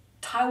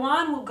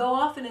 Taiwan will go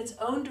off in its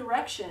own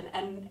direction,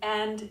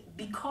 and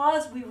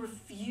because we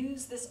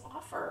refuse this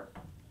offer,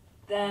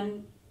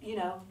 then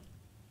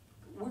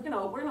we're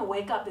gonna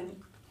wake up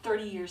in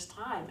 30 years'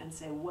 time and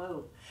say,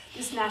 whoa,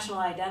 this national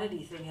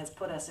identity thing has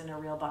put us in a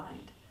real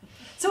bind.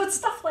 So it's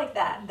stuff like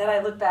that I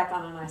look back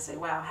on and I say,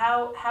 wow,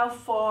 how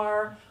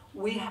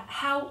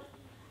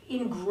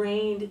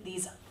ingrained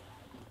these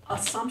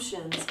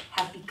assumptions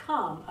have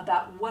become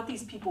about what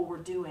these people were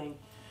doing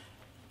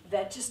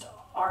that just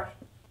are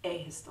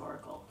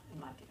ahistorical, in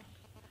my view.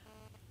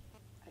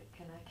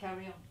 Can I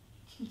carry on?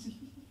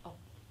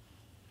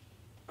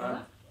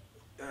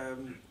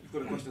 We've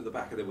got a question at the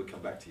back, and then we'll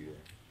come back to you.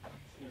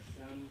 Yes,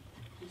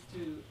 just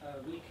to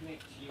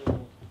reconnect your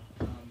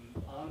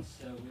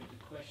answer with the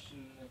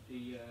question of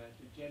the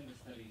gender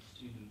studies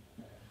student.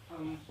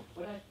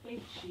 What I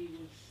think she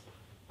was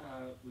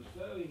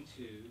referring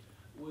to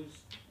was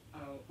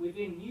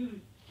within new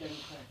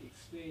democratic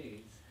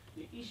spheres,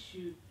 the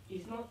issue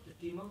is not the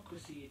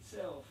democracy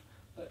itself,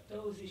 but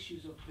those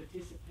issues of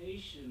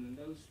participation and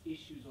those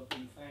issues of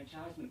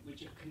enfranchisement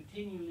which are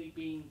continually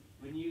being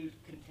renewed,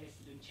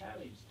 contested and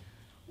challenged.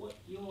 What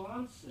your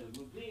answer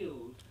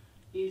revealed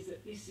is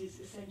that this is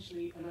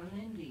essentially an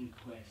unending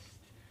quest.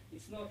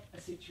 It's not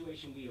a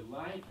situation we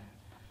arrive at,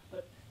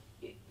 but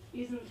it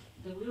isn't,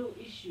 the real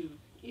issue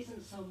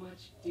isn't so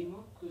much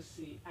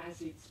democracy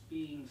as it's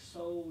being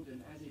sold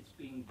and as it's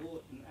being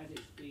bought and as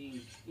it's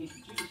being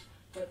introduced,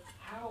 but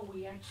how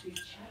we actually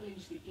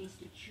challenge the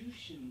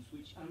institutions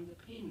which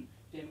underpin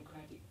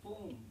democratic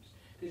forms.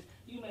 Because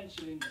you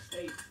mentioned in the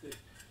States that,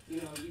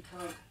 you know, you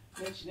can't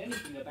mention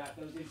anything about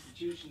those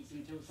institutions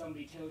until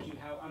somebody tells you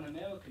how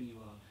un-American you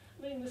are.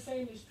 I mean, the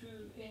same is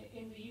true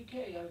in the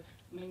UK. I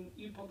mean,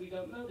 you probably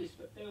don't know this,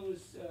 but there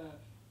was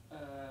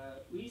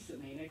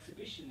recently an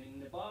exhibition in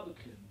the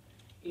Barbican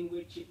in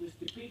which it was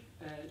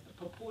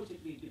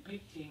purportedly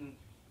depicting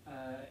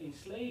in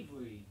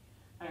slavery,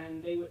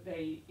 and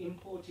they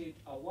imported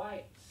a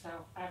white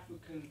South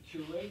African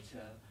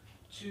curator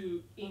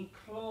to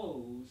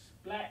enclose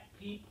black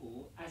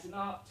people as an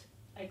art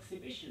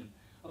exhibition.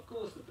 Of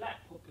course, the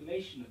black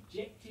population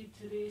objected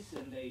to this,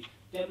 and they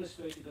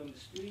demonstrated on the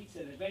streets,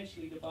 and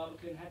eventually the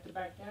Barbican had to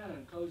back down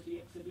and close the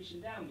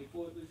exhibition down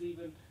before it was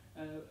even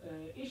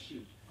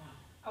issued.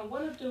 And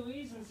one of the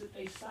reasons that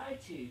they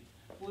cited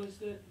was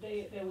that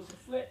there was a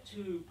threat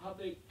to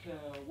public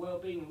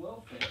well-being and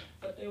welfare,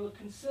 but they were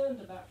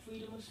concerned about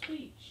freedom of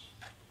speech.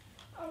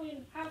 I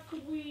mean, how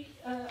could we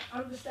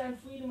understand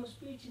freedom of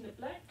speech in the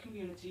black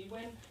community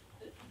when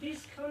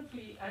this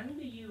country and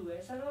the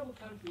US and other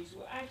countries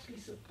were actually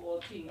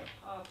supporting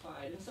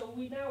apartheid? And so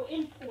we now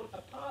import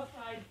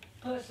apartheid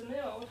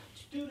personnel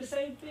to do the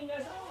same thing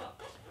as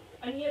art.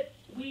 And yet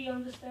we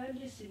understand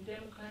this in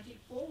democratic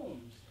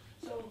forms.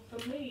 So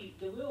for me,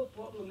 the real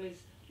problem is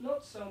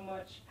not so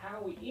much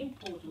how we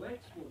import or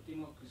export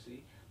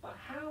democracy, but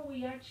how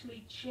we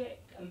actually check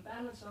and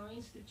balance our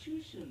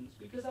institutions,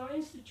 because our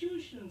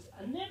institutions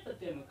are never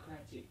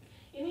democratic.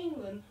 In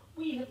England,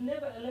 we have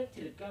never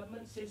elected a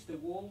government since the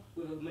war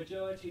with a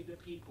majority of the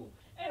people.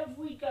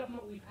 Every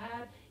government we've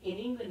had in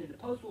England in the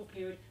post-war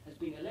period has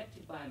been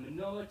elected by a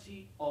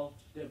minority of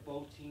the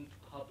voting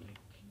public.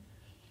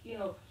 You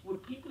know,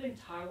 would people in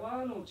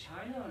Taiwan or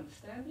China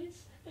understand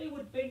this? They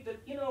would think that,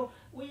 you know,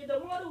 we're the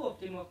model of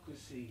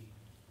democracy.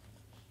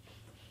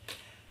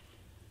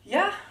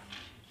 Yeah,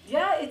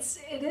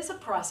 it is a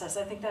process.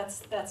 I think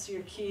that's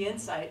your key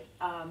insight.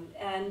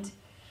 And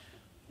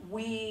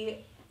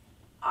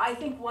I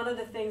think one of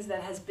the things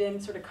that has been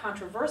sort of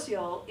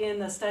controversial in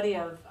the study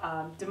of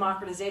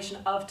democratization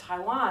of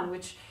Taiwan,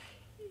 which,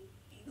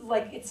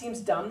 like, it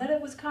seems dumb that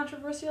it was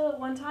controversial at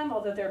one time,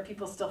 although there are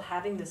people still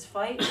having this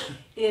fight,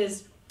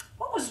 is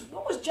what was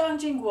Jiang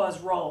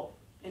Jingguo's role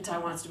in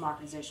Taiwan's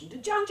democratization?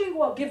 Did Jiang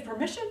Jingguo give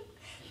permission?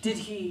 Did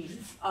he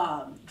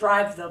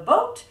drive the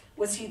boat?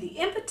 Was he the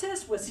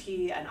impetus? Was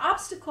he an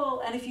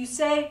obstacle? And if you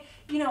say,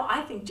 you know,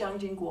 I think Jiang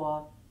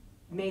Jingguo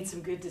made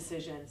some good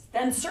decisions,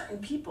 then certain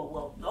people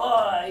will,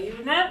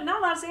 you're not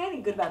allowed to say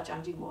anything good about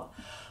Jiang Jingguo.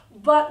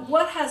 But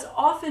what has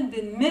often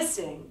been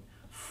missing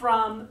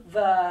from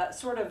the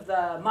sort of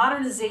the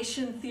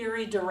modernization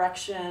theory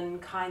direction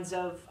kinds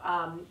of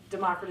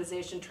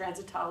democratization,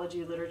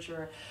 transitology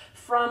literature,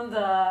 from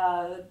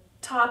the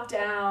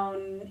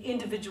top-down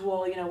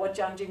individual, you know, what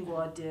Jiang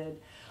Jingguo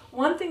did.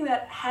 One thing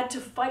that had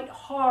to fight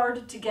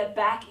hard to get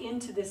back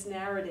into this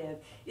narrative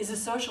is the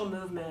social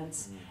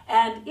movements.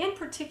 And in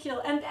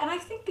particular, and I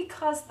think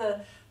because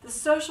the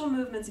social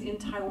movements in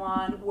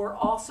Taiwan were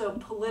also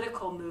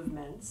political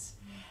movements,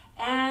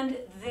 and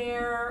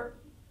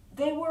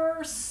they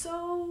were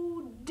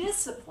so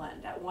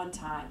disciplined at one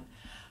time.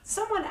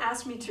 Someone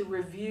asked me to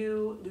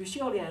review Lu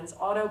Xiulian's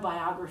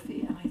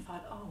autobiography, and I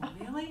thought, oh,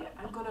 really?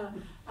 I'm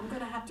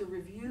gonna have to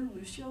review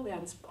Lu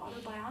Xiulian's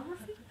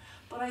autobiography?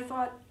 But I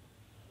thought,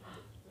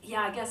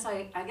 yeah, I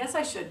guess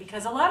I should,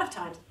 because a lot of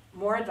times,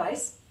 more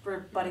advice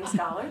for budding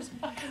scholars,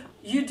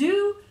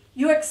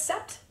 you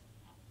accept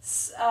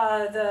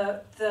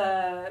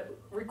the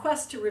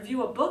request to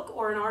review a book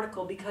or an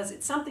article because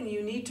it's something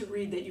you need to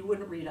read that you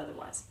wouldn't read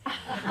otherwise.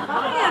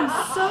 I am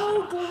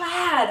so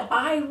glad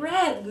I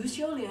read Lu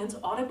Xiulian's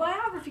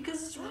autobiography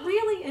because it's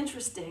really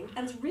interesting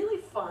and it's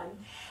really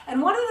fun.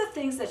 And one of the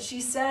things that she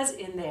says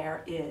in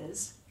there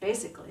is,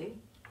 basically,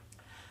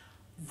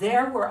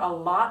 there were a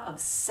lot of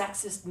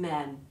sexist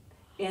men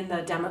in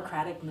the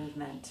democratic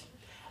movement.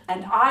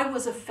 And I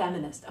was a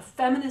feminist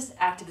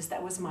activist.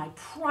 That was my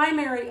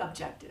primary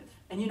objective.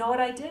 And you know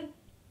what I did?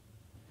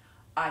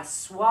 I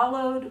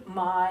swallowed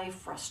my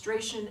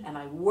frustration and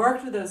I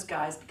worked with those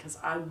guys because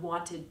I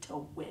wanted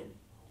to win.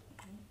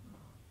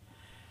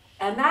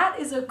 And that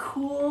is a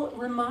cool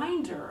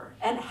reminder.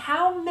 And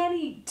how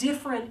many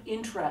different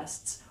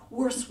interests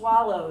were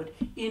swallowed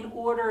in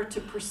order to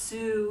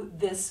pursue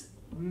this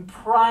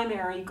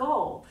primary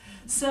goal.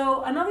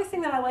 So another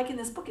thing that I like in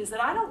this book is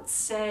that I don't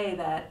say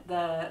that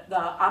the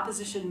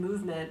opposition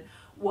movement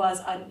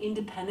was an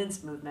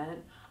independence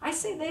movement. I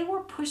say they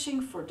were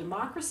pushing for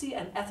democracy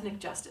and ethnic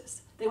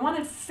justice. They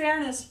wanted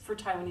fairness for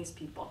Taiwanese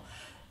people.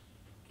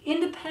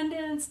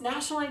 Independence,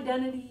 national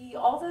identity,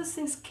 all those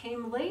things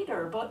came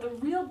later, but the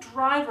real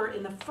driver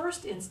in the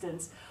first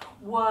instance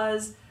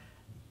was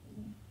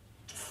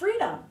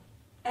freedom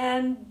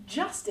and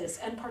justice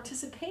and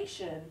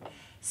participation.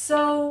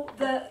 So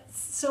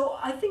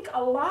I think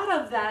a lot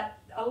of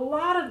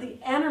the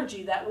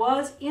energy that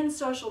was in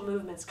social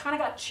movements kind of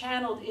got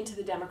channeled into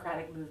the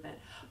democratic movement.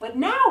 But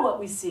now what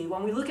we see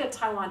when we look at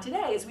Taiwan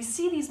today is we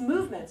see these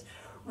movements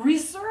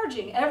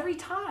resurging every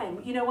time,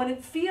 when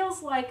it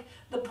feels like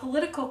the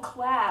political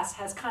class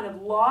has kind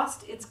of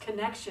lost its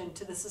connection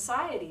to the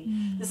society.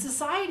 The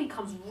society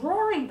comes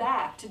roaring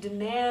back to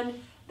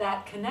demand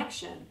that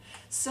connection.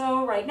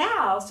 So right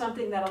now,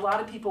 something that a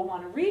lot of people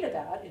want to read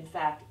about, in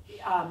fact,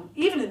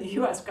 even in the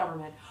US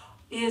government,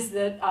 is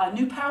the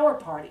New Power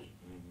Party.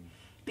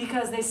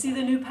 Because they see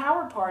the New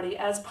Power Party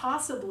as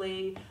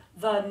possibly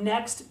the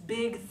next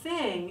big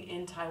thing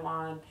in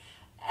Taiwan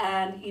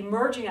and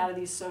emerging out of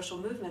these social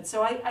movements.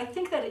 So I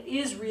think that it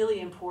is really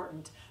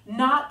important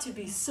not to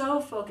be so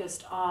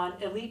focused on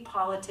elite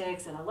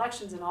politics and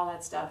elections and all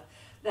that stuff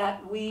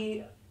that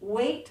we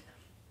wait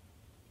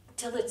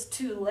till it's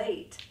too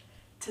late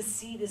to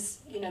see this,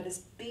 this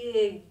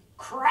big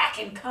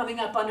kraken coming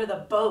up under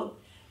the boat,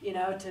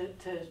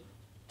 to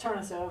turn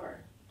us over.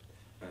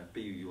 Bu,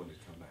 you wanted to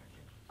come back.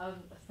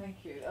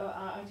 Thank you.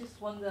 I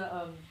just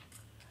wonder,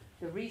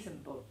 the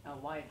recent book,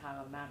 Why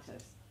Taiwan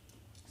Matters,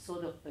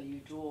 sort of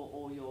you draw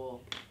all your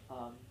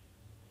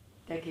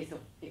decades of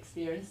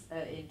experience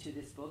into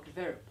this book,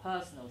 very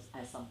personal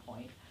at some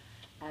point.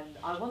 And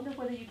I wonder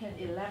whether you can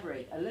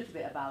elaborate a little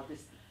bit about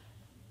this.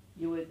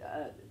 You were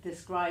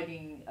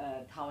describing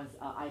Taiwan's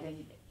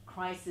identity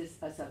crisis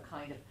as a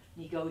kind of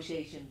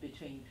negotiation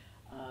between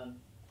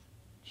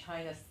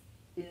China's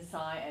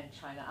inside and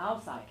China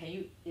outside. Can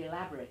you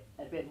elaborate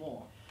a bit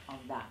more on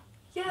that?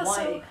 Yeah,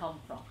 Why it come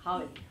from? How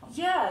it comes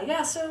from?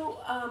 Yeah. So,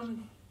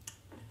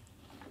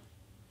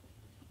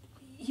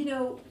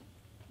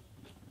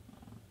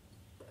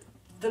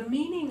 the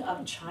meaning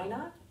of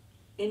China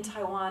in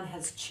Taiwan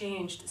has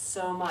changed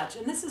so much,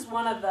 and this is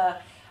one of the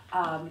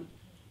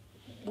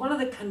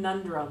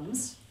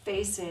conundrums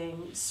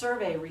facing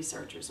survey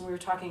researchers. And we were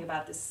talking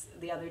about this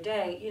the other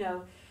day.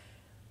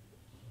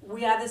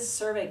 We have this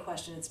survey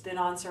question. It's been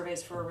on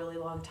surveys for a really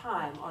long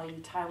time. Are you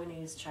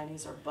Taiwanese,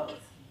 Chinese, or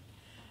both?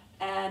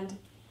 And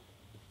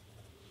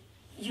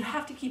you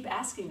have to keep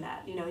asking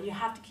that. You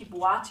have to keep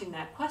watching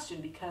that question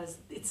because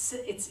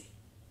it's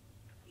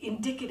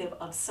indicative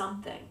of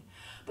something.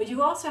 But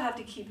you also have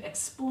to keep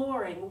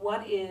exploring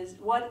what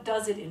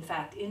does it in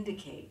fact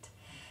indicate.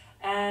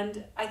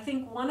 And I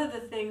think one of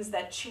the things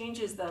that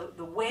changes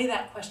the way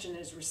that question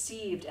is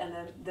received and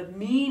the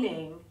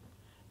meaning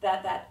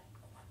that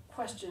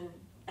question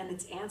and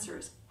its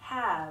answers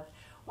have,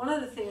 one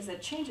of the things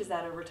that changes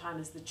that over time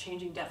is the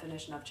changing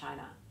definition of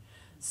China.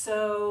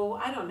 So,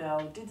 I don't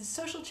know, did the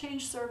Social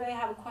Change Survey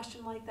have a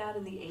question like that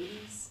in the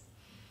 80s?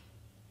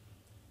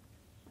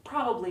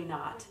 Probably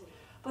not.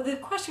 But the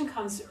question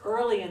comes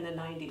early in the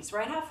 90s,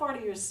 right? How far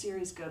do your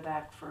series go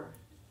back for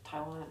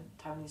Taiwan,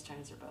 Taiwanese,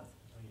 Chinese, or both?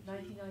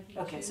 1992.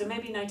 Okay, so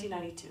maybe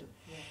 1992.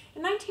 Yeah.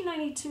 In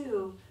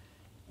 1992,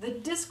 the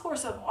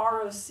discourse of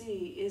ROC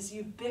is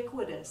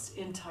ubiquitous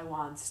in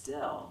Taiwan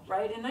still,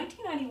 right? In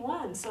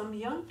 1991, some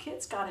young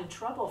kids got in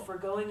trouble for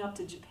going up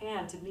to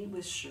Japan to meet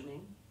with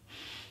Shiming.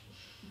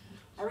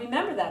 I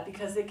remember that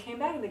because they came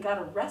back and they got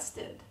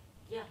arrested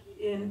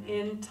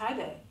in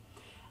Taipei.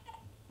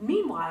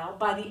 Meanwhile,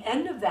 by the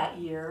end of that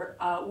year,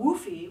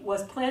 Wufi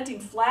was planting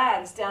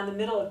flags down the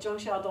middle of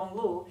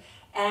Zhongxiaodonglu,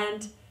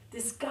 and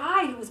this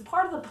guy who was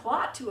part of the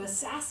plot to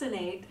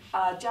assassinate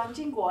Jiang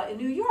Jingguo in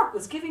New York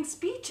was giving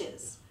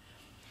speeches.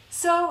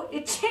 So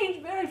it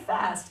changed very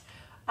fast.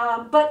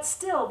 But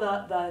still,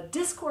 the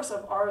discourse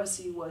of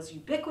ROC was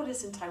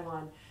ubiquitous in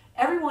Taiwan.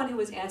 Everyone who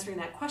was answering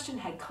that question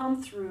had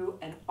come through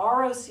an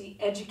ROC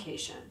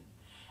education.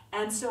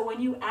 And so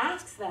when you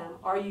ask them,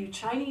 are you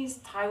Chinese,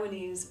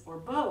 Taiwanese, or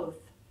both,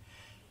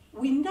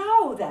 we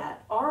know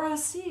that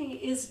ROC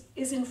is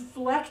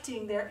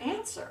inflecting their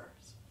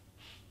answers.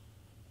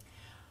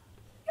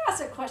 You ask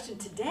that question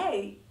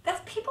today,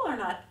 people are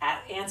not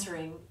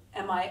answering,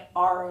 am I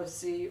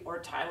ROC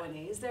or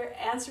Taiwanese? They're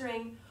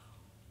answering,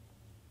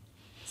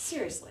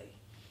 seriously,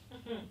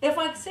 if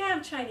I say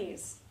I'm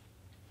Chinese,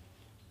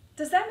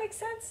 does that make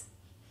sense?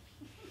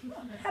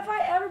 Have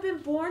I ever been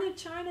born in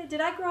China?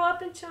 Did I grow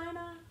up in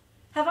China?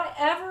 Have I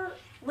ever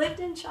lived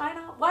in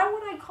China? Why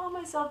would I call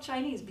myself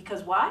Chinese?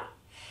 Because why?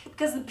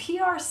 Because the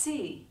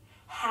PRC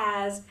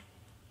has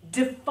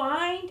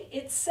defined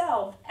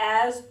itself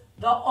as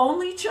the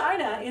only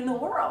China in the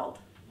world.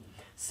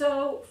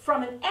 So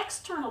from an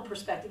external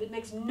perspective, it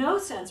makes no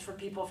sense for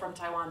people from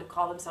Taiwan to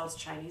call themselves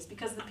Chinese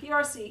because the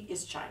PRC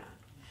is China.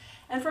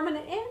 And from an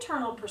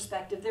internal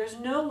perspective, there's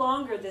no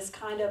longer this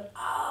kind of,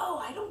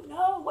 oh, I don't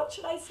know, what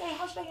should I say?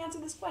 How should I answer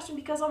this question?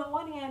 Because on the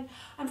one hand,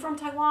 I'm from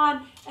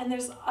Taiwan, and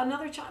there's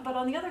another China, but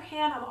on the other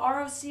hand, I'm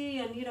ROC,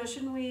 and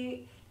shouldn't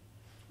we?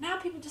 Now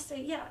people just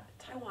say, yeah,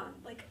 Taiwan,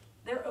 like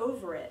they're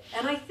over it.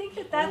 And I think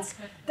that's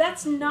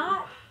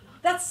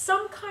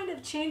some kind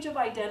of change of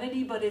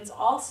identity, but it's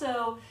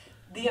also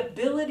the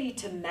ability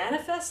to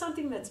manifest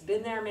something that's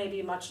been there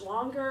maybe much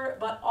longer,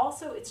 but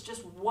also it's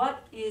just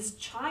what is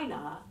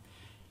China?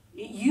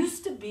 It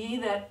used to be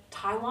that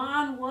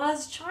Taiwan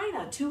was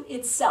China to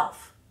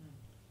itself.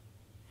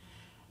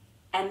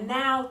 And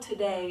now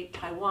today,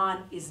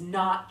 Taiwan is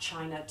not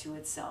China to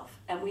itself.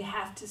 And we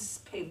have to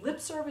pay lip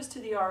service to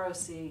the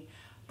ROC,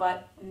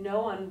 but no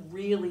one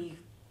really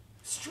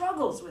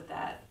struggles with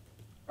that.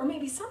 Or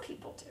maybe some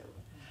people do,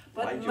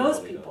 but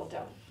most people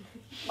don't.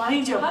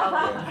 Mind you,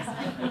 probably.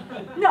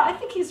 No, I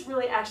think he's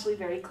really actually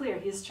very clear.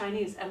 He's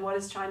Chinese, and what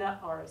is China?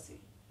 ROC.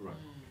 Right.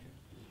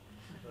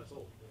 That's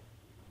all.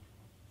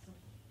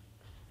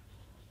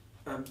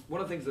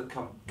 One of the things that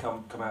come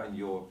out in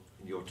your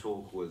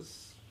talk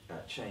was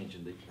change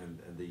and the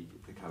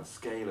kind of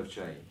scale of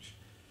change.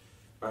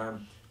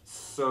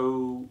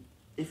 So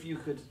if you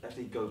could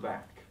actually go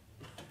back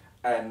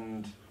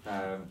and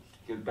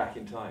go back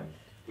in time,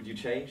 would you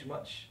change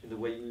much in the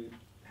way you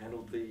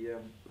handled the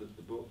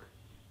book?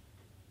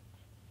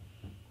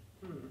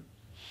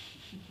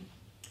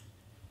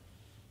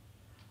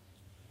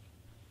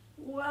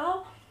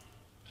 Well,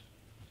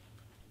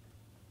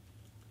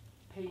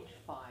 Page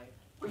 5.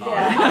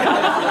 yeah.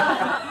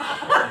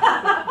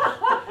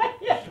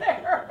 Yeah,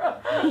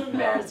 there are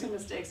embarrassing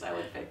mistakes I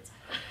would fix.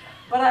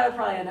 But I would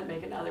probably end up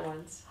making other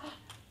ones.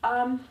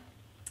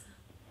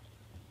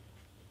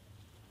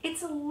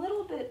 It's a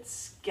little bit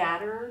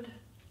scattered.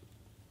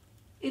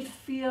 It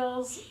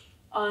feels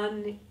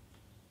uneven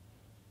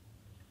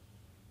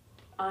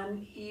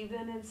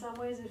in some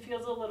ways. It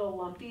feels a little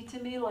lumpy to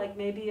me, like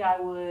maybe I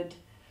would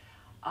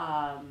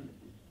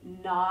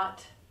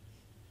not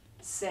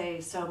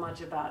say so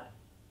much about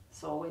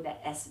the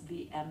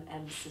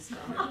SVMM system,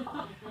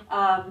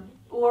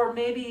 or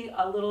maybe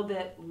a little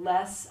bit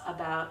less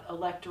about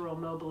electoral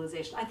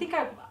mobilization. I think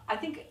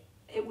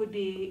it would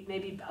be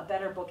maybe a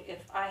better book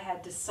if I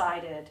had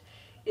decided,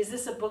 is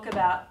this a book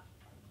about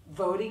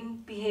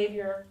voting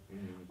behavior,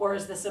 or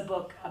is this a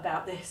book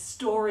about the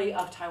story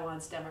of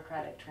Taiwan's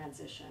democratic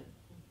transition?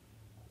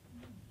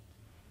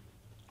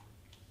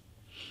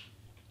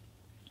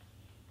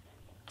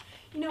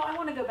 I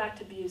want to go back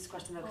to Bu's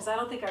question though, because I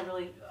don't think I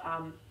really,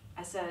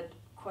 I said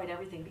quite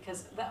everything,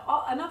 because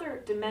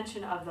another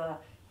dimension of the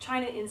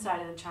China inside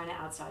and the China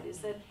outside is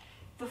that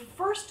the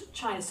first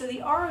China, so the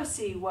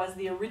ROC was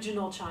the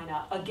original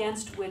China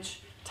against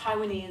which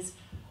Taiwanese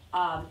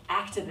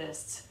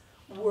activists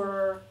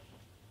were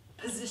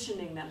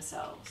positioning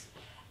themselves.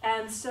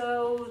 And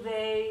so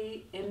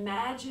they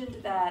imagined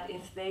that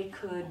if they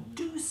could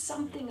do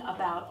something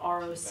about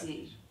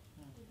ROC,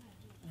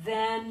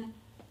 then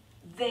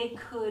they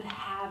could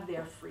have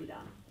their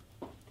freedom.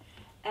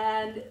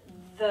 And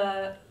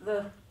the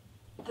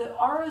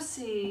ROC,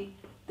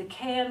 the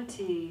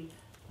KMT,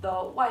 the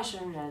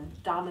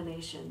Waishengren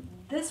domination,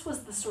 this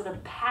was the sort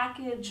of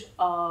package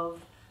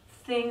of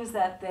things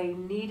that they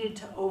needed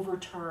to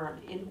overturn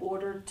in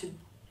order to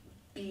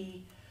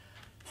be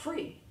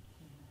free.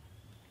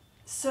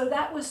 So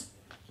that was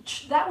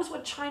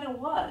what China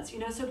was,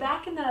 So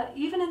back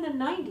even in the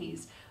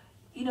 90s,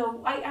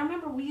 I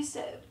remember we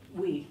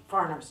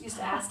foreigners used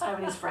to ask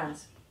Taiwanese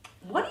friends,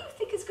 what do you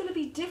think is going to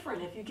be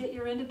different if you get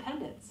your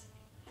independence?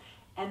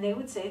 And they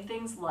would say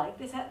things like,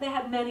 they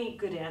had many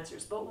good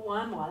answers, but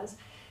one was,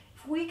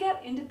 if we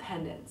get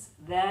independence,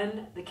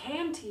 then the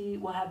KMT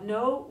will have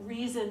no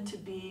reason to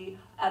be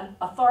an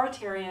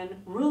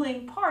authoritarian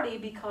ruling party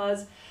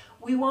because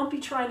we won't be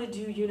trying to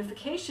do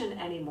unification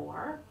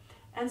anymore.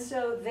 And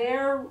so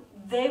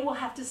they will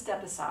have to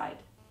step aside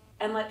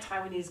and let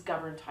Taiwanese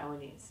govern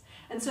Taiwanese.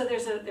 And so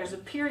there's a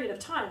period of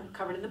time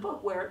covered in the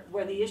book where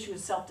the issue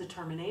is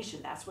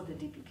self-determination. That's what the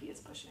DPP is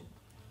pushing.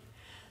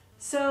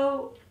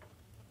 So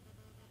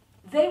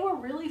they were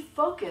really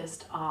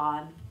focused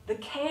on the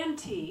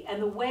KMT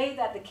and the way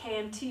that the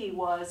KMT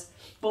was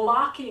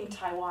blocking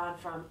Taiwan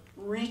from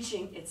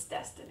reaching its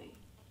destiny.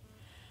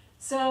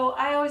 So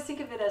I always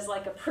think of it as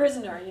like a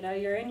prisoner,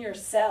 you're in your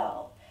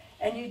cell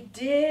and you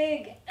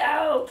dig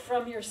out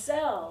from your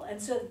cell. And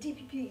so the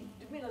DPP,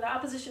 the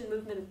opposition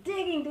movement is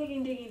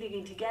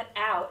digging to get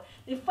out.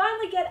 They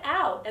finally get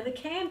out, and the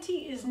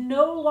KMT is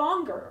no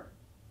longer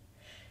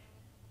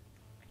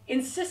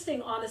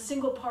insisting on a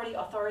single-party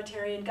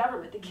authoritarian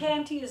government. The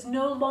KMT is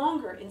no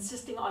longer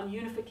insisting on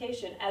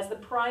unification as the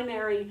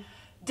primary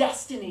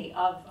destiny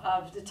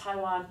of the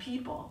Taiwan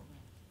people.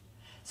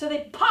 So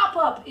they pop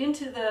up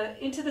into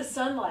the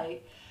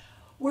sunlight.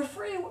 We're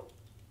free.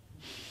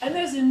 And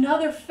there's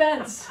another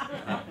fence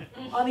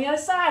on the other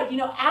side,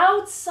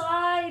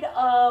 outside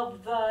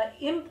of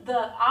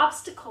the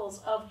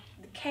obstacles of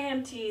the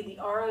KMT, the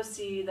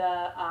ROC,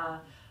 the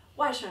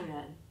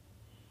Waishengren,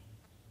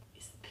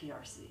 is the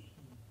PRC.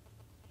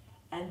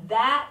 And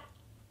that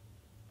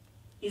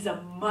is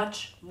a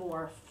much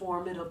more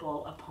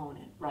formidable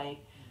opponent, right?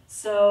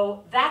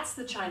 So that's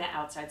the China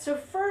outside. So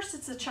first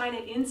it's the China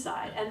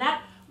inside, and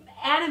that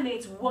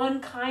animates one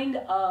kind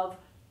of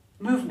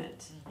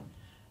movement.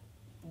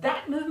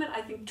 That movement,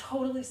 I think,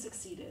 totally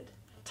succeeded.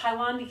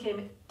 Taiwan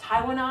became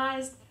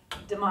Taiwanized,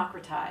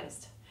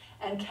 democratized,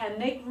 and can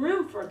make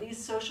room for these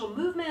social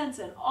movements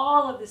and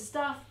all of this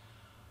stuff,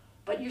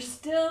 but you're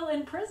still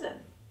in prison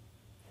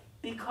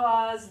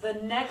because the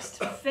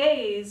next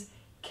phase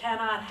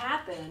cannot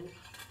happen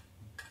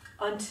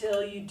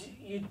until you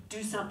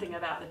do something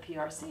about the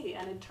PRC.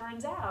 And it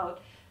turns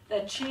out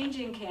that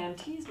changing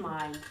KMT's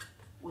mind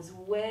was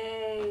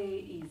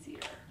way easier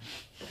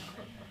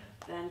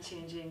than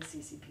changing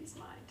CCP's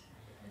mind.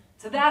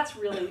 So that's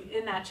really,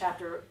 in that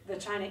chapter, the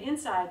China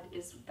inside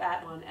is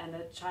that one, and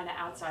the China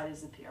outside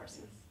is the PRC.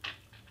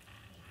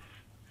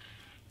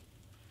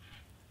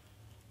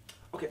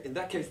 Okay, in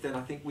that case then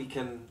I think we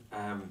can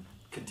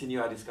continue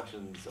our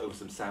discussions over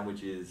some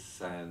sandwiches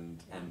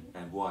and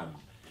wine.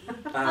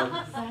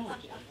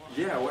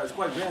 Yeah, well, it's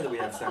quite rare that we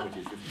have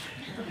sandwiches.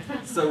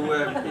 So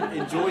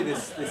enjoy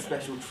this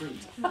special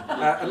treat.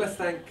 And let's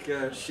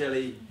thank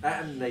Shelley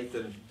and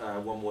Nathan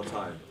one more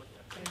time.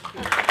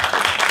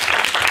 Thank you.